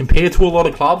 compared to a lot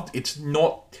of clubs, it's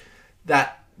not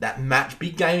that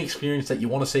big game experience that you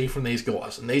want to see from these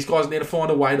guys. And these guys need to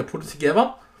find a way to put it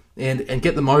together and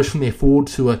get the most from their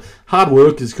forwards who are hard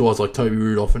workers, guys like Toby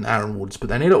Rudolph and Aaron Woods, but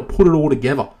they need to put it all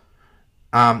together.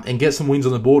 And get some wins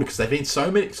on the board, because they've been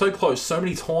so close so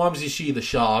many times this year, the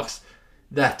Sharks,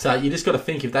 that you just got to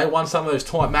think if they won some of those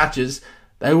tight matches,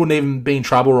 they wouldn't even be in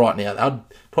trouble right now. They'd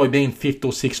probably be in 5th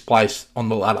or 6th place on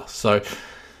the ladder. So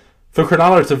for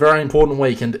Cronulla, it's a very important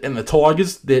week. And the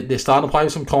Tigers, they're starting to play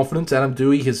with some confidence. Adam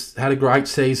Doueihi has had a great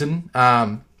season.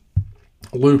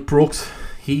 Luke Brooks,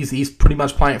 he's pretty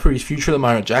much playing for his future at the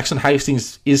moment. Jackson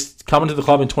Hastings is coming to the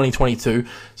club in 2022.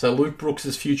 So Luke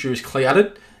Brooks' future is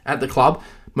clouded at the club.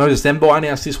 Moses Mbye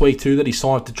announced this week too that he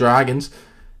signed with the Dragons,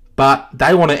 but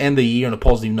they want to end the year on a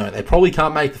positive note. They probably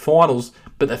can't make the finals,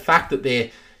 but the fact that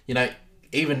they're,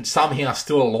 even somehow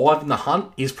still alive in the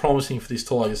hunt is promising for this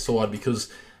Tigers side,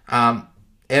 because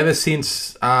ever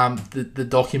since the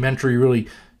documentary really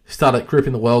started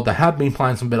gripping the world, they have been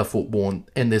playing some better football,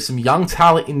 and there's some young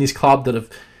talent in this club that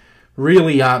have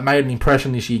really made an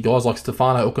impression this year. Guys like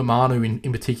Stefano Ukamanu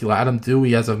in particular, Adam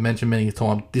Doueihi, as I've mentioned many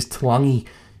times, this Talangi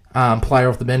player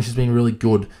off the bench has been really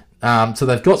good. So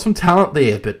they've got some talent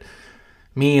there, but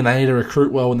they need to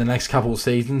recruit well in the next couple of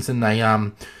seasons, and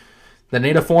they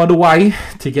need to find a way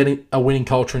to get a winning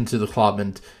culture into the club.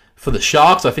 And for the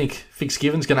Sharks, I think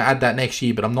Fitzgibbon's going to add that next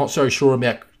year, but I'm not so sure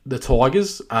about the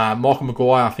Tigers. Michael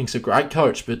Maguire, I think, is a great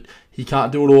coach, but he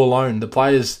can't do it all alone. The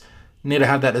players need to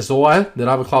have that desire that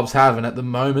other clubs have, and at the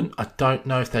moment, I don't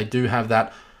know if they do have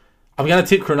that. I'm going to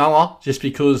tip Cronulla just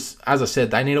because, as I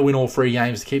said, they need to win all 3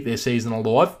 games to keep their season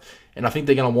alive, and I think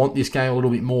they're going to want this game a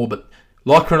little bit more. But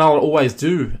like Cronulla always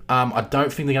do, I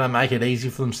don't think they're going to make it easy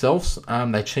for themselves.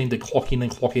 They seem to clock in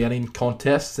and clock out in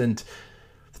contests, and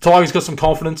the Tigers got some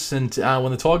confidence, and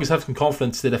when the Tigers have some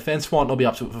confidence, their defence might not be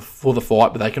up to for the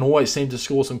fight, but they can always seem to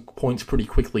score some points pretty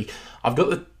quickly. I've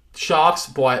got the Sharks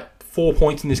by 4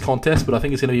 points in this contest, but I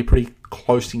think it's going to be a pretty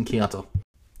close encounter.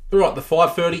 Alright, the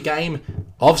 5:30 game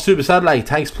of Super Saturday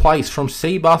takes place from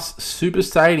Cbus Super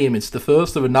Stadium. It's the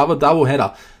first of another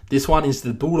doubleheader. This one is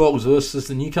the Bulldogs versus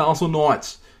the Newcastle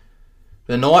Knights.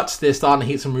 The Knights, they're starting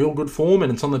to hit some real good form,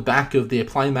 and it's on the back of their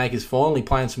playmakers finally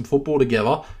playing some football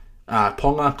together.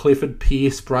 Ponga, Clifford,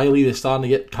 Pearce, Brayley, they're starting to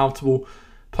get comfortable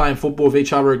playing football with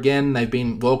each other again. They've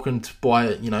been welcomed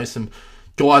by, some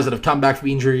guys that have come back from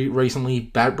injury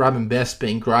recently. Bradman Best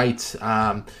being great.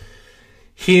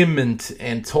 Him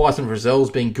and Tyson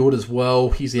Frizzell's been good as well.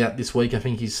 He's out this week. I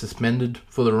think he's suspended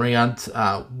for the round.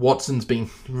 Watson's been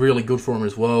really good for him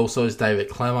as well. So is David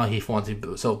Clemmer. He finds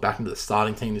himself back into the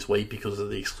starting team this week because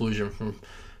of the exclusion from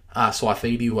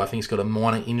Saifidi, who I think's got a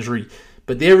minor injury.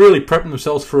 But they're really prepping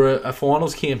themselves for a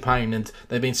finals campaign, and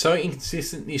they've been so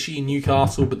inconsistent this year in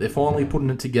Newcastle, but they're finally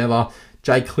putting it together.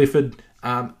 Jay Clifford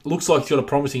looks like he's got a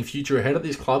promising future ahead of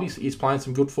this club. He's playing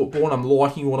some good football, and I'm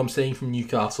liking what I'm seeing from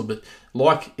Newcastle. But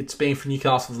like it's been for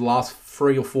Newcastle for the last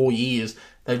 3 or 4 years,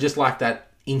 they've just lacked that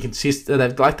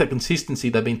consistency.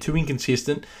 They've been too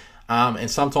inconsistent, and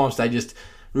sometimes they just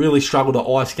really struggle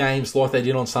to ice games like they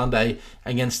did on Sunday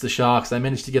against the Sharks. They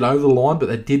managed to get over the line, but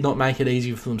they did not make it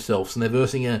easy for themselves. And they're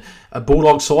versing a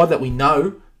Bulldog side that we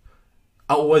know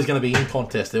are always going to be in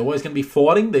contest. They're always going to be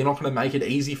fighting. They're not going to make it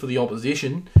easy for the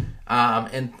opposition.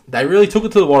 And they really took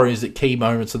it to the Warriors at key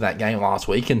moments of that game last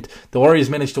week. And the Warriors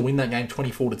managed to win that game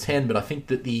 24-10, but I think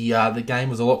that the game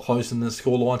was a lot closer than the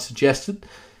scoreline suggested.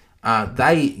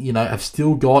 They, have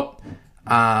still got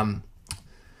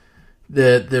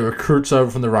the recruits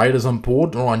over from the Raiders on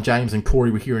board. Ryan James and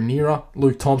Corey Wahiranira.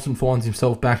 Luke Thompson finds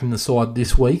himself back in the side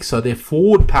this week. So their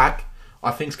forward pack,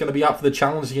 I think, is going to be up for the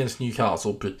challenge against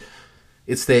Newcastle. But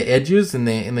it's their edges and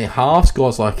their halves.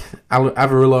 Guys like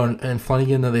Avarillo and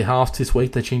Flanagan are their halves this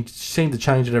week. They seem to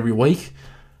change it every week.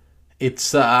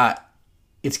 It's going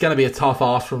to be a tough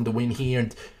ask for them to win here.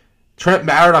 And Trent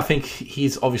Barrett, I think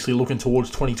he's obviously looking towards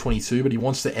 2022, but he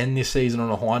wants to end this season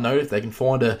on a high note. If they can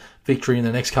find a victory in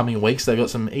the next coming weeks, they've got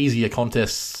some easier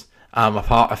contests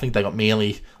apart. I think they got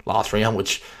Manly last round,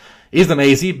 which isn't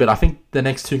easy, but I think the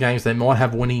next 2 games they might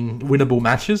have winnable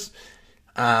matches.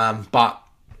 But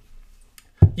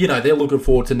they're looking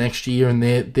forward to next year, and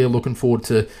they're looking forward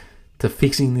to to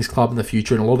fixing this club in the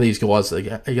future. And a lot of these guys are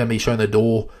going to be showing the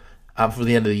door for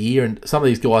the end of the year. And some of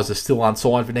these guys are still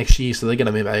unsigned for next year, so they're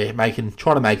going to be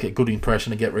trying to make a good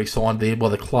impression and get re-signed there by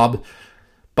the club.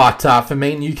 But for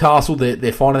me, Newcastle,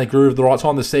 they're finding their groove at the right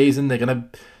time of the season. They're going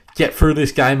to get through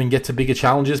this game and get to bigger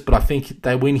challenges. But I think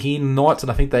they win here tonight, and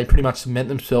I think they pretty much cement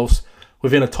themselves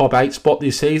within a top 8 spot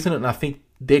this season. And I think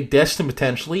they're destined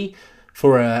potentially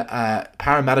for a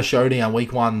Parramatta showdown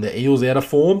week 1. The Eels out of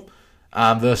form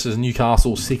versus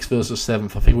Newcastle 6 versus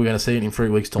 7th. I think we're going to see it in 3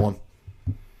 weeks' time.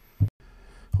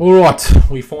 All right,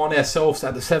 we find ourselves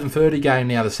at the 7:30 game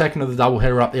now, the second of the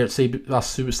doubleheader up there at Cbus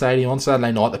Super Stadium on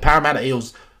Saturday night. The Parramatta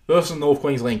Eels versus North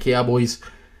Queensland Cowboys.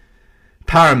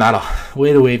 Parramatta,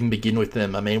 where do we even begin with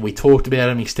them? I mean, we talked about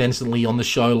them extensively on the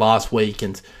show last week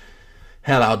and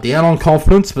how they were down on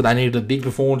confidence, but they needed a big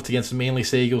performance against the Manly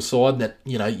Sea Eagles side. That,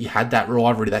 you know, you had that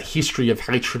rivalry, that history of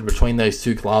hatred between those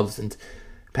two clubs. And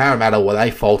Parramatta, well,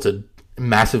 they faltered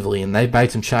massively, and they've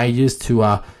made some changes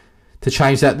to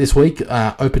change that this week.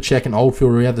 Opacek and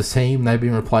Oldfield are out of the team. They've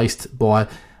been replaced by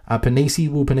Will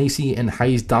Panisi and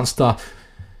Hayes Dunster.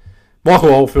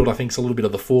 Michael Oldfield, I think, is a little bit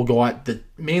of the fall guy. The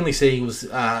Manly Sea Eagles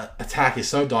attack is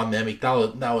so dynamic. They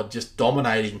were just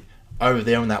dominating over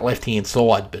there on that left-hand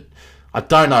side. But I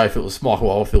don't know if it was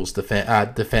Michael Oldfield's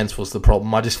defence was the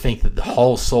problem. I just think that the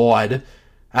whole side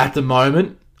at the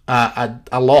moment are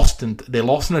lost. And they're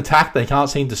lost in attack. They can't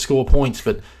seem to score points.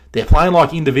 But they're playing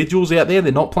like individuals out there.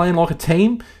 They're not playing like a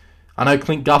team. I know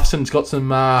Clint Gutterson's got some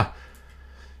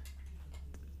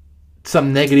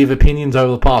negative opinions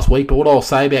over the past week, but what I'll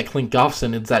say about Clint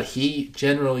Gutherson is that he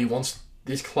generally wants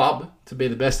this club to be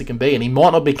the best it can be, and he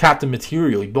might not be captain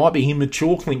material. He might be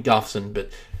immature Clint Gutherson,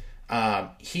 but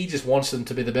he just wants them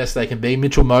to be the best they can be.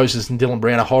 Mitchell Moses and Dylan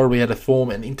Brown are horribly out of form,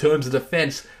 and in terms of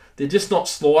defence, they're just not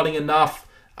sliding enough.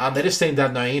 They just seem to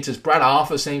have no answers. Brad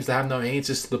Arthur seems to have no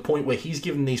answers to the point where he's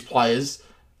given these players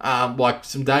like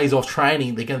some days off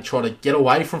training. They're going to try to get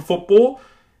away from football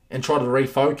and try to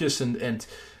refocus and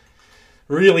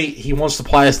really, he wants the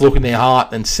players to look in their heart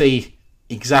and see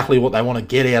exactly what they want to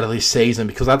get out of this season,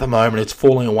 because at the moment it's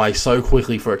falling away so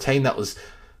quickly for a team that was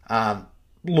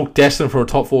looked destined for a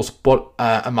top 4 spot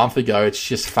a month ago. It's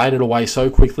just faded away so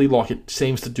quickly, like it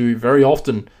seems to do very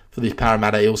often for this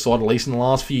Parramatta Eels side, at least in the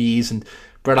last few years. And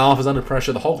Brett Arthur's under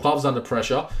pressure. The whole club's under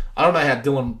pressure. I don't know how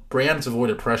Dylan Brown's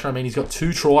avoided pressure. I mean, he's got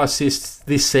 2 try assists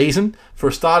this season. For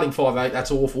a starting 5'8",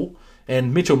 that's awful.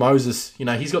 And Mitchell Moses, you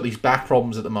know, he's got these back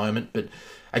problems at the moment, but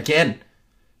again,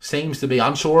 seems to be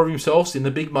unsure of himself in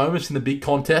the big moments, in the big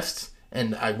contests.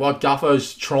 And what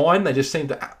Guffo's trying, they just seem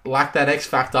to lack that X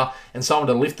factor and someone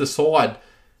to lift the side,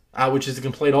 which is the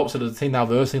complete opposite of the team they were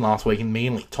versing last week in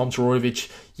Manly. Tom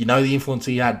Torovic, you know the influence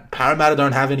he had. Parramatta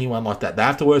don't have anyone like that. They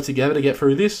have to work together to get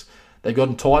through this. They've got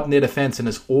to tighten their defence, and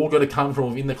it's all got to come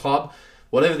from within the club.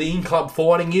 Whatever the in-club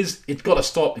fighting is, it's got to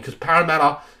stop, because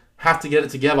Parramatta have to get it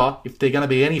together if they're going to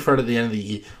be any threat at the end of the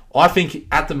year. I think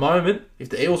at the moment, if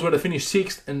the Eels were to finish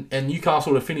 6th and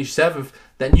Newcastle were to finish 7th,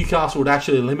 that Newcastle would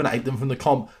actually eliminate them from the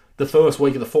comp the first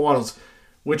week of the finals,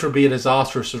 which would be a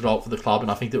disastrous result for the club,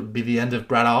 and I think that would be the end of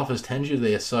Brad Arthur's tenure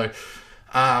there. So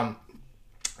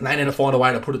they need to find a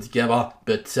way to put it together,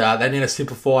 but they need to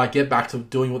simplify, get back to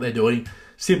doing what they're doing.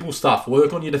 Simple stuff.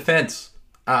 Work on your defence.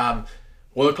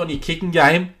 Work on your kicking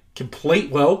game.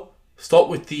 Complete well. Stop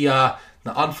with the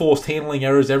unforced handling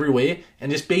errors everywhere,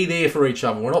 and just be there for each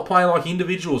other. We're not playing like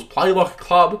individuals. Play like a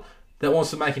club that wants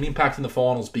to make an impact in the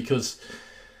finals, because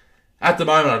at the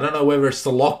moment, I don't know whether it's the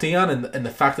lockdown and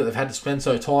the fact that they've had to spend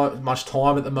much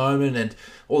time at the moment and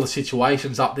all the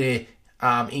situations up there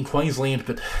in Queensland,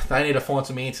 but they need to find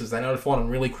some answers. They need to find them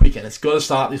really quick, and it's got to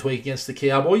start this week against the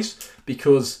Cowboys,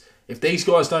 because if these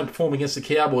guys don't perform against the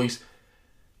Cowboys,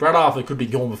 Brad Arthur could be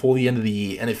gone before the end of the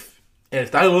year, and if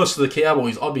they lose to the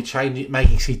Cowboys, I'd be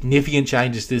making significant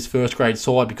changes to this first-grade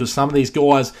side, because some of these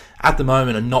guys at the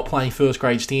moment are not playing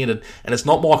first-grade standard, and it's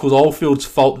not Michael Oldfield's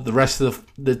fault that the rest of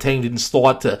the team didn't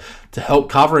start to help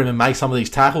cover him and make some of these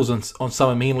tackles on some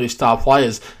of Manly's star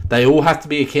players. They all have to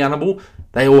be accountable.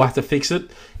 They all have to fix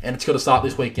it, and it's got to start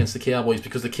this week against the Cowboys,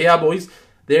 because the Cowboys,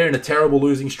 they're in a terrible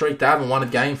losing streak. They haven't won a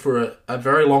game for a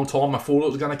very long time. I thought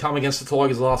it was going to come against the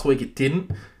Tigers last week. It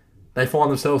didn't. They find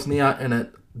themselves now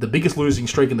in the biggest losing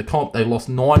streak in the comp. They've lost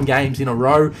 9 games in a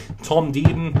row. Tom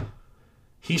Dearden,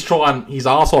 he's trying his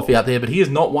arse off out there, but he has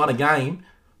not won a game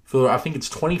for, I think it's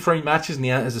 23 matches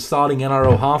now as a starting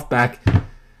NRL halfback.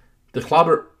 The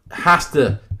club has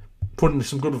to put in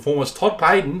some good performance. Todd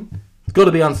Payton has got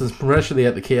to be under some pressure there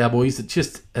at the Cowboys. It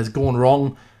just has gone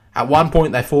wrong. At one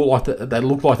point, they thought like they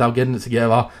looked like they were getting it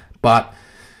together, but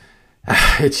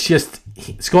it's just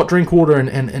Scott Drinkwater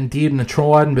and Dearden are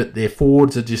trying, but their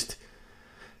forwards are just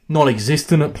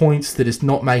non-existent at points. They're just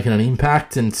not making an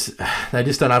impact, and they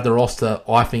just don't have the roster,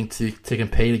 I think, to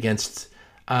compete against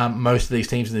most of these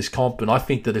teams in this comp. And I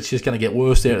think that it's just going to get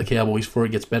worse there at the Cowboys before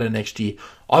it gets better next year.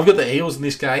 I've got the Eagles in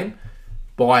this game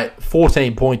by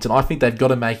 14 points, and I think they've got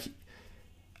to make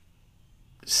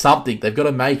something. They've got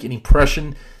to make an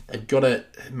impression. They've got to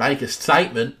make a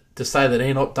statement to say that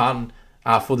they're not done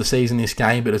for the season in this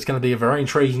game. But it's going to be a very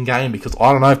intriguing game because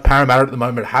I don't know if Parramatta at the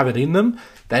moment have it in them.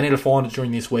 They need to find it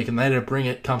during this week, and they need to bring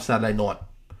it come Saturday night.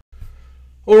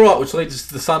 Alright, which leads us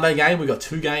to the Sunday game. We've got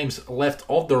 2 games left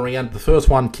of the round. The first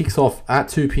one kicks off at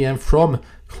 2 p.m. from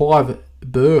Clive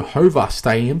Burhover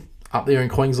Stadium up there in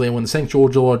Queensland when the St.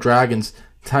 George Illawarra Dragons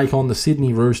take on the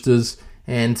Sydney Roosters.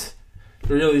 And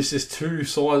really, it's just 2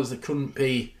 sides that couldn't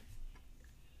be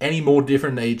any more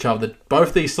different to each other.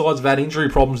 Both these sides have had injury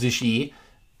problems this year,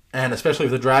 and especially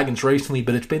with the Dragons recently,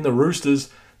 but it's been the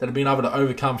Roosters that have been able to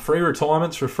overcome 3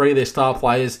 retirements for 3 of their star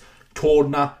players,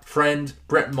 Cordner, Friend,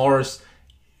 Brett Morris,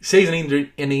 season-ending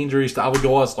injuries to other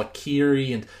guys like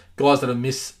Keary and guys that have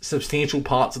missed substantial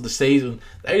parts of the season.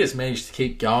 They just managed to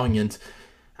keep going, and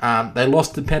they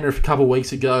lost to Penrith a couple of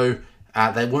weeks ago.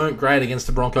 They weren't great against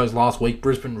the Broncos last week.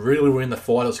 Brisbane really were in the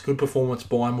fight. It was a good performance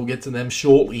by them. We'll get to them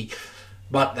shortly.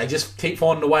 But they just keep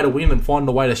finding a way to win and finding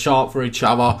a way to show up for each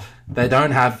other. They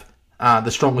don't have the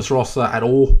strongest roster at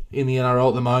all in the NRL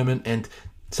at the moment, and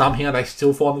somehow they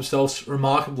still find themselves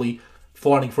remarkably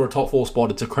fighting for a top 4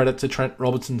 spot. It's a credit to Trent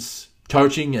Robertson's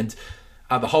coaching and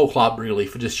the whole club, really,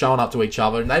 for just showing up to each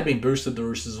other. And they've been boosted, the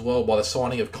Roosters, as well, by the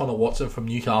signing of Connor Watson from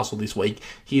Newcastle this week.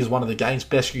 He is one of the game's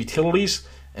best utilities,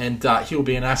 and he'll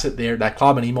be an asset there at that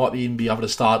club, and he might even be able to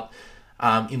start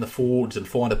in the forwards and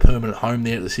find a permanent home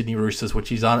there at the Sydney Roosters, which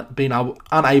he's been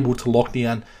unable to lock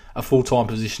down a full-time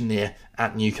position there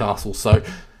at Newcastle. So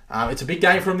it's a big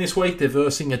game for them this week. They're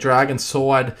versing a Dragons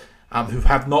side who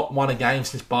have not won a game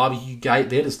since Barbecue Gate.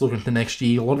 They're just looking to next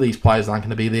year. A lot of these players aren't going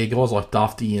to be there. Guys like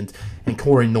Dufty and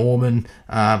Corey Norman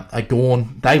are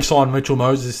gone. They've signed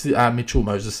Moses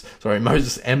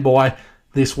Mbai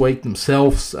this week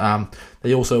themselves.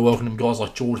 They also welcomed guys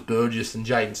like George Burgess and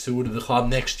Jaden Sewell to the club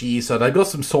next year. So they've got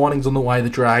some signings on the way, the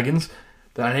Dragons.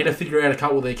 They need to figure out a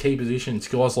couple of their key positions.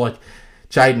 Guys like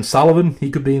Jaden Sullivan, he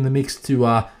could be in the mix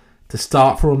to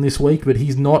start for them this week, but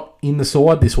he's not in the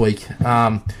side this week,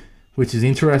 which is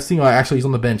interesting. Actually, he's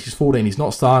on the bench. He's 14. He's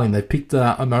not starting. They picked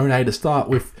Amone to start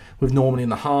with Norman in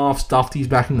the half. Dufty's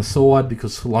back in the side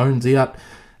because Salone's out.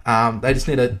 They just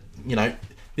need to,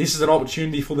 this is an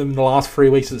opportunity for them in the last 3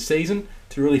 weeks of the season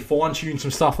to really fine-tune some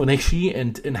stuff for next year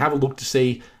and have a look to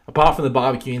see, apart from the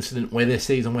barbecue incident, where their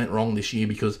season went wrong this year,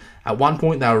 because at one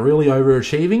point they were really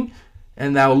overachieving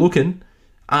and they were looking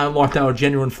like they were a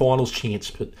genuine finals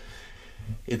chance. But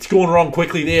it's gone wrong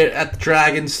quickly there at the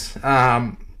Dragons.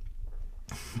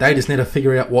 They just need to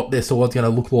figure out what their side's going to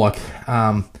look like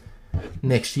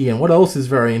next year. And what else is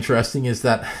very interesting is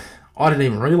that I didn't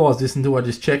even realise this until I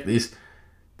just checked this.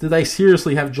 Do they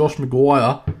seriously have Josh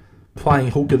Maguire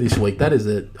playing hooker this week? That is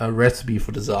a recipe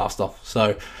for disaster.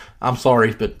 So, I'm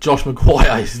sorry, but Josh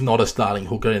Maguire is not a starting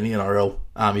hooker in the NRL.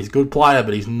 He's a good player,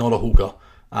 but he's not a hooker.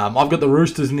 I've got the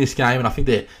Roosters in this game, and I think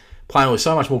they're playing with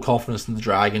so much more confidence than the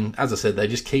Dragon. As I said, they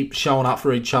just keep showing up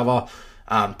for each other.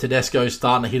 Tedesco's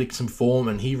starting to hit some form,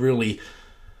 and he really,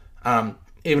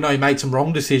 even though he made some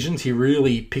wrong decisions, he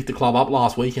really picked the club up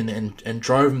last week and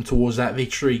drove them towards that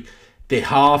victory. Their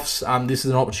halves, this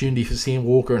is an opportunity for Sam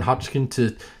Walker and Hutchkin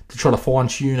to try to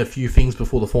fine-tune a few things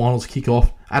before the finals kick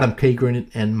off. Adam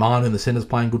Keegan and Marn in the centres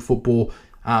playing good football.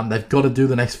 They've got to do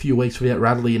the next few weeks without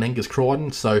Radley and Angus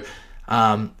Crichton, so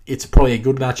it's probably a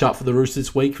good matchup for the Roosters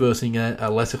this week versus a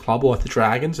lesser club like the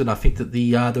Dragons, and I think that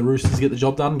the Roosters get the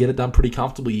job done, get it done pretty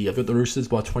comfortably. I've got the Roosters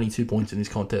by 22 points in this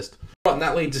contest. Right, and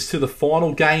that leads us to the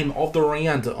final game of the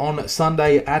round on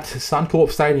Sunday at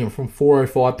Suncorp Stadium from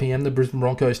 4:05 p.m. The Brisbane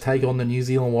Broncos take on the New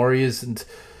Zealand Warriors, and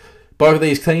both of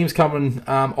these teams coming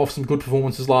off some good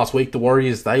performances last week. The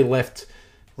Warriors, they left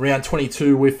round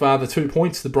 22 with the 2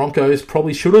 points. The Broncos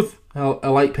probably should have.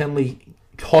 A late penalty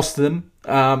cost them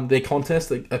their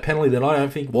contest, a penalty that I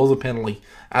don't think was a penalty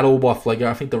at all by Flegler.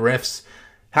 I think the refs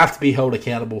have to be held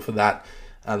accountable for that.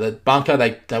 The bunker,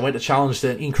 they went to challenge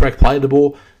the incorrect play of the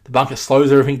ball. The bunker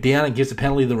slows everything down and gives a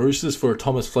penalty to the Roosters for a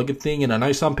Thomas Flegler thing. And I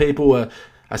know some people are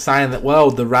saying that, well,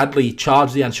 the Radley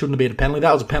charge down shouldn't have been a penalty.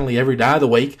 That was a penalty every day of the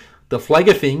week. The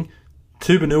Flegler thing,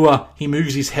 Tupanua, he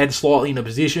moves his head slightly in a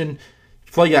position.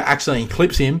 Flegler accidentally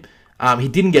clips him. He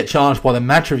didn't get challenged by the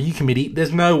match review committee.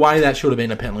 There's no way that should have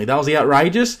been a penalty. That was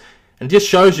outrageous. And it just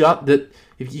shows you that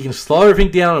if you can slow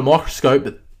everything down on a microscope,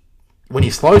 but when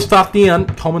you slow stuff down,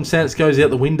 common sense goes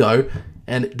out the window.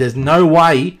 And there's no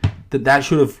way that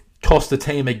should have cost the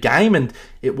team a game, and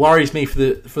it worries me for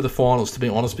the finals, to be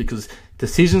honest, because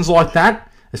decisions like that,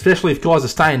 especially if guys are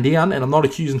staying down, and I'm not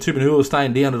accusing Tupanua of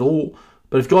staying down at all,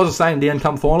 but if guys are staying down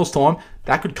come finals time,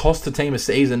 that could cost the team a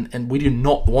season, and we do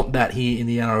not want that here in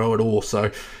the NRL at all. So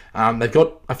they've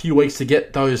got a few weeks to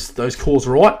get those calls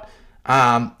right,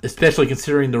 especially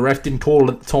considering the ref didn't call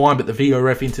it at the time, but the VO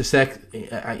ref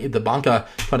the bunker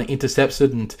kind of intercepts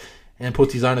it and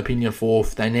puts his own opinion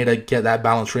forth. They need to get that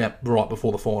balance right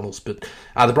before the finals. But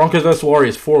the Broncos versus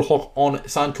Warriors, 4 o'clock on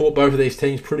Suncorp. Both of these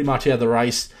teams pretty much out of the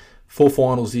race for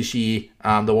finals this year.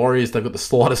 The Warriors, they've got the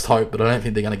slightest hope, but I don't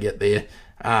think they're going to get there.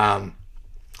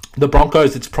 The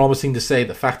Broncos, it's promising to see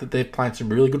the fact that they're playing some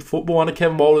really good football under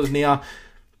Kevin Walters now.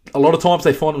 A lot of times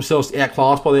they find themselves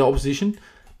outclassed by their opposition,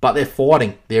 but they're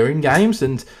fighting. They're in games,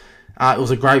 and it was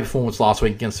a great performance last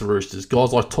week against the Roosters.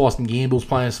 Guys like Tyson Gamble's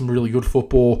playing some really good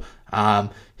football.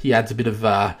 He adds a bit of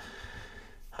I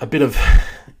don't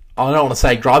want to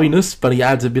say grubbiness, but he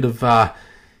adds a bit of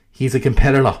he's a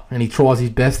competitor and he tries his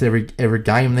best every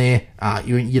game there.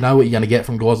 You know what you're going to get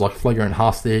from guys like Flegger and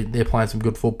Huss. They're playing some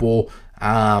good football.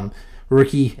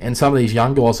 Ricky and some of these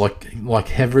young guys like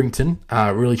Heverington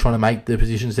really trying to make their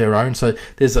positions their own. So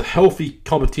there's a healthy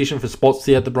competition for spots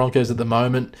there at the Broncos at the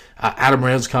moment. Adam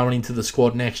Reynolds coming into the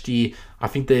squad next year. I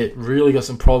think they've really got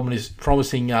some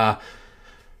promising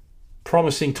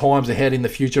times ahead in the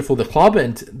future for the club.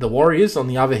 And the Warriors, on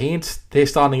the other hand, they're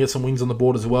starting to get some wins on the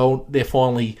board as well. They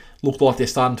finally look like they're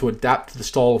starting to adapt to the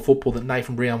style of football that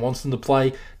Nathan Brown wants them to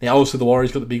play. Now, obviously, the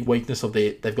Warriors got the big weakness of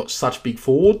they've got such big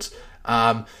forwards.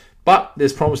 But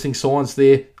there's promising signs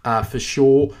there for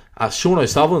sure. Sean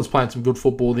O'Sullivan's playing some good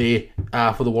football there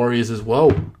for the Warriors as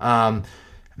well.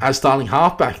 As starting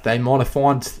halfback, they might have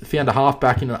found a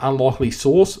halfback in an unlikely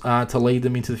source to lead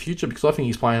them into the future, because I think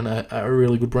he's playing a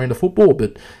really good brand of football.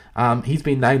 But he's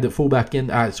been named at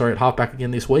at halfback again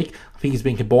this week. I think he's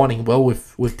been combining well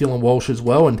with Dylan Walsh as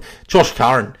well. And Josh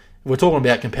Curran, we're talking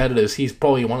about competitors. He's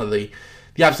probably one of the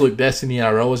absolute best in the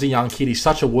NRL. As a young kid, he's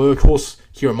such a workhorse.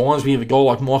 He reminds me of a guy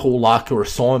like Michael Luck or a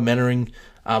Simon Mannering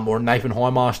or a Nathan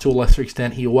Highmarsh to a lesser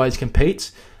extent. He always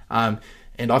competes.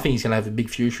 And I think he's going to have a big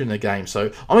future in the game.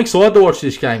 So I'm excited to watch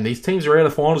this game. These teams are out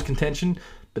of finals contention,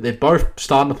 but they're both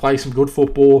starting to play some good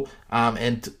football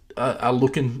and are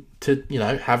looking to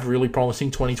have really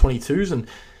promising 2022s and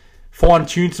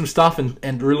fine-tune some stuff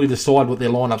and really decide what their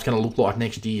lineup's going to look like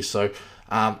next year. So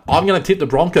I'm going to tip the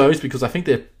Broncos because I think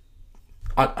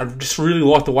I just really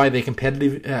like the way they're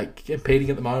competing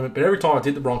at the moment. But every time I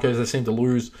tip the Broncos, they seem to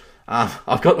lose.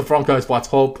 I've got the Broncos by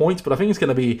 12 points, but I think it's going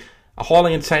to be a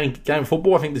highly entertaining game of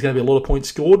football. I think there's going to be a lot of points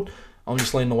scored. I'm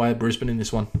just leaning the way of Brisbane in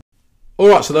this one.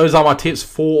 Alright, so those are my tips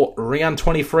for round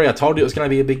 23. I told you it was going to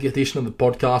be a big edition of the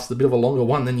podcast, a bit of a longer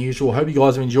one than usual. Hope you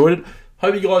guys have enjoyed it.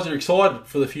 Hope you guys are excited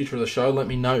for the future of the show. Let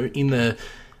me know in the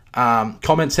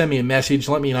comments, send me a message,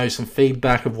 let me know some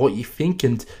feedback of what you think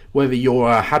and whether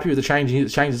you're happy with the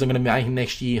changes I'm going to be making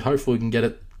next year. Hopefully we can get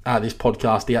this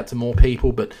podcast out to more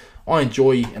people, but I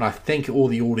enjoy and I thank all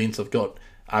the audience I've got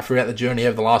throughout the journey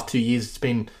over the last 2 years. It's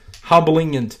been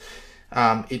humbling and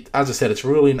as I said, it's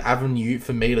really an avenue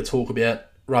for me to talk about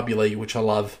rugby league, which I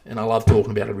love, and I love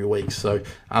talking about every week. So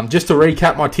just to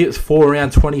recap my tips for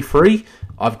round 23,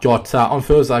 I've got on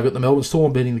Thursday I've got the Melbourne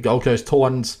Storm beating the Gold Coast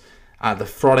Titans. The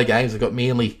Friday games I've got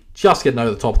Manly just getting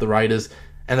over the top of the Raiders,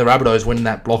 and the Rabbitohs winning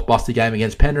that blockbuster game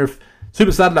against Penrith.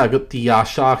 Super Saturday I've got the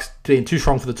Sharks being too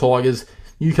strong for the Tigers.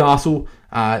 Newcastle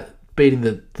beating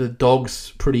the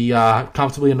Dogs pretty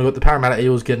comfortably, and I've got the Parramatta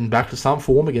Eels getting back to some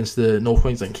form against the North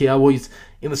Queensland Cowboys.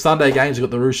 In the Sunday games, I've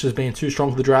got the Roosters being too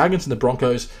strong for the Dragons and the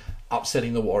Broncos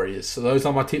upsetting the Warriors. So those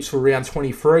are my tips for round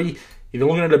 23. If you're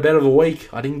looking at a bet of the week,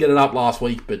 I didn't get it up last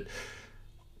week, but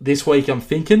this week I'm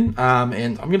thinking,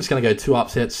 and I'm just going to go two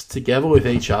upsets together with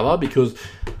each other, because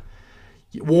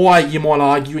why you might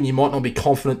argue and you might not be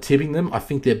confident tipping them, I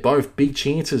think they're both big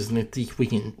chances, and if we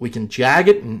can jag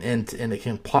it and it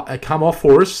can come off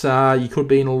for us, you could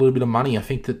be in a little bit of money. I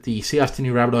think that the South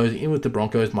Sydney Rabbitohs in with the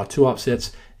Broncos, my two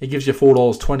upsets, it gives you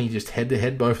 $4.20 just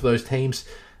head-to-head, both of those teams.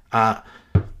 Why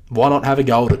not have a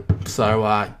go at it?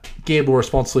 So gamble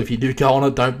responsibly if you do go on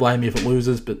it. Don't blame me if it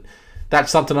loses, but that's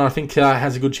something I think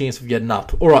has a good chance of getting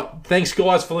up. All right, thanks,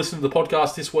 guys, for listening to the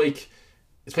podcast this week.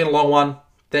 It's been a long one.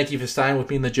 Thank you for staying with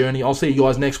me in the journey. I'll see you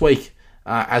guys next week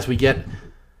as we get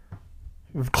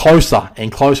closer and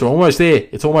closer. Almost there.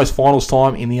 It's almost finals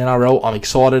time in the NRL. I'm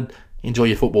excited. Enjoy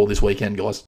your football this weekend, guys.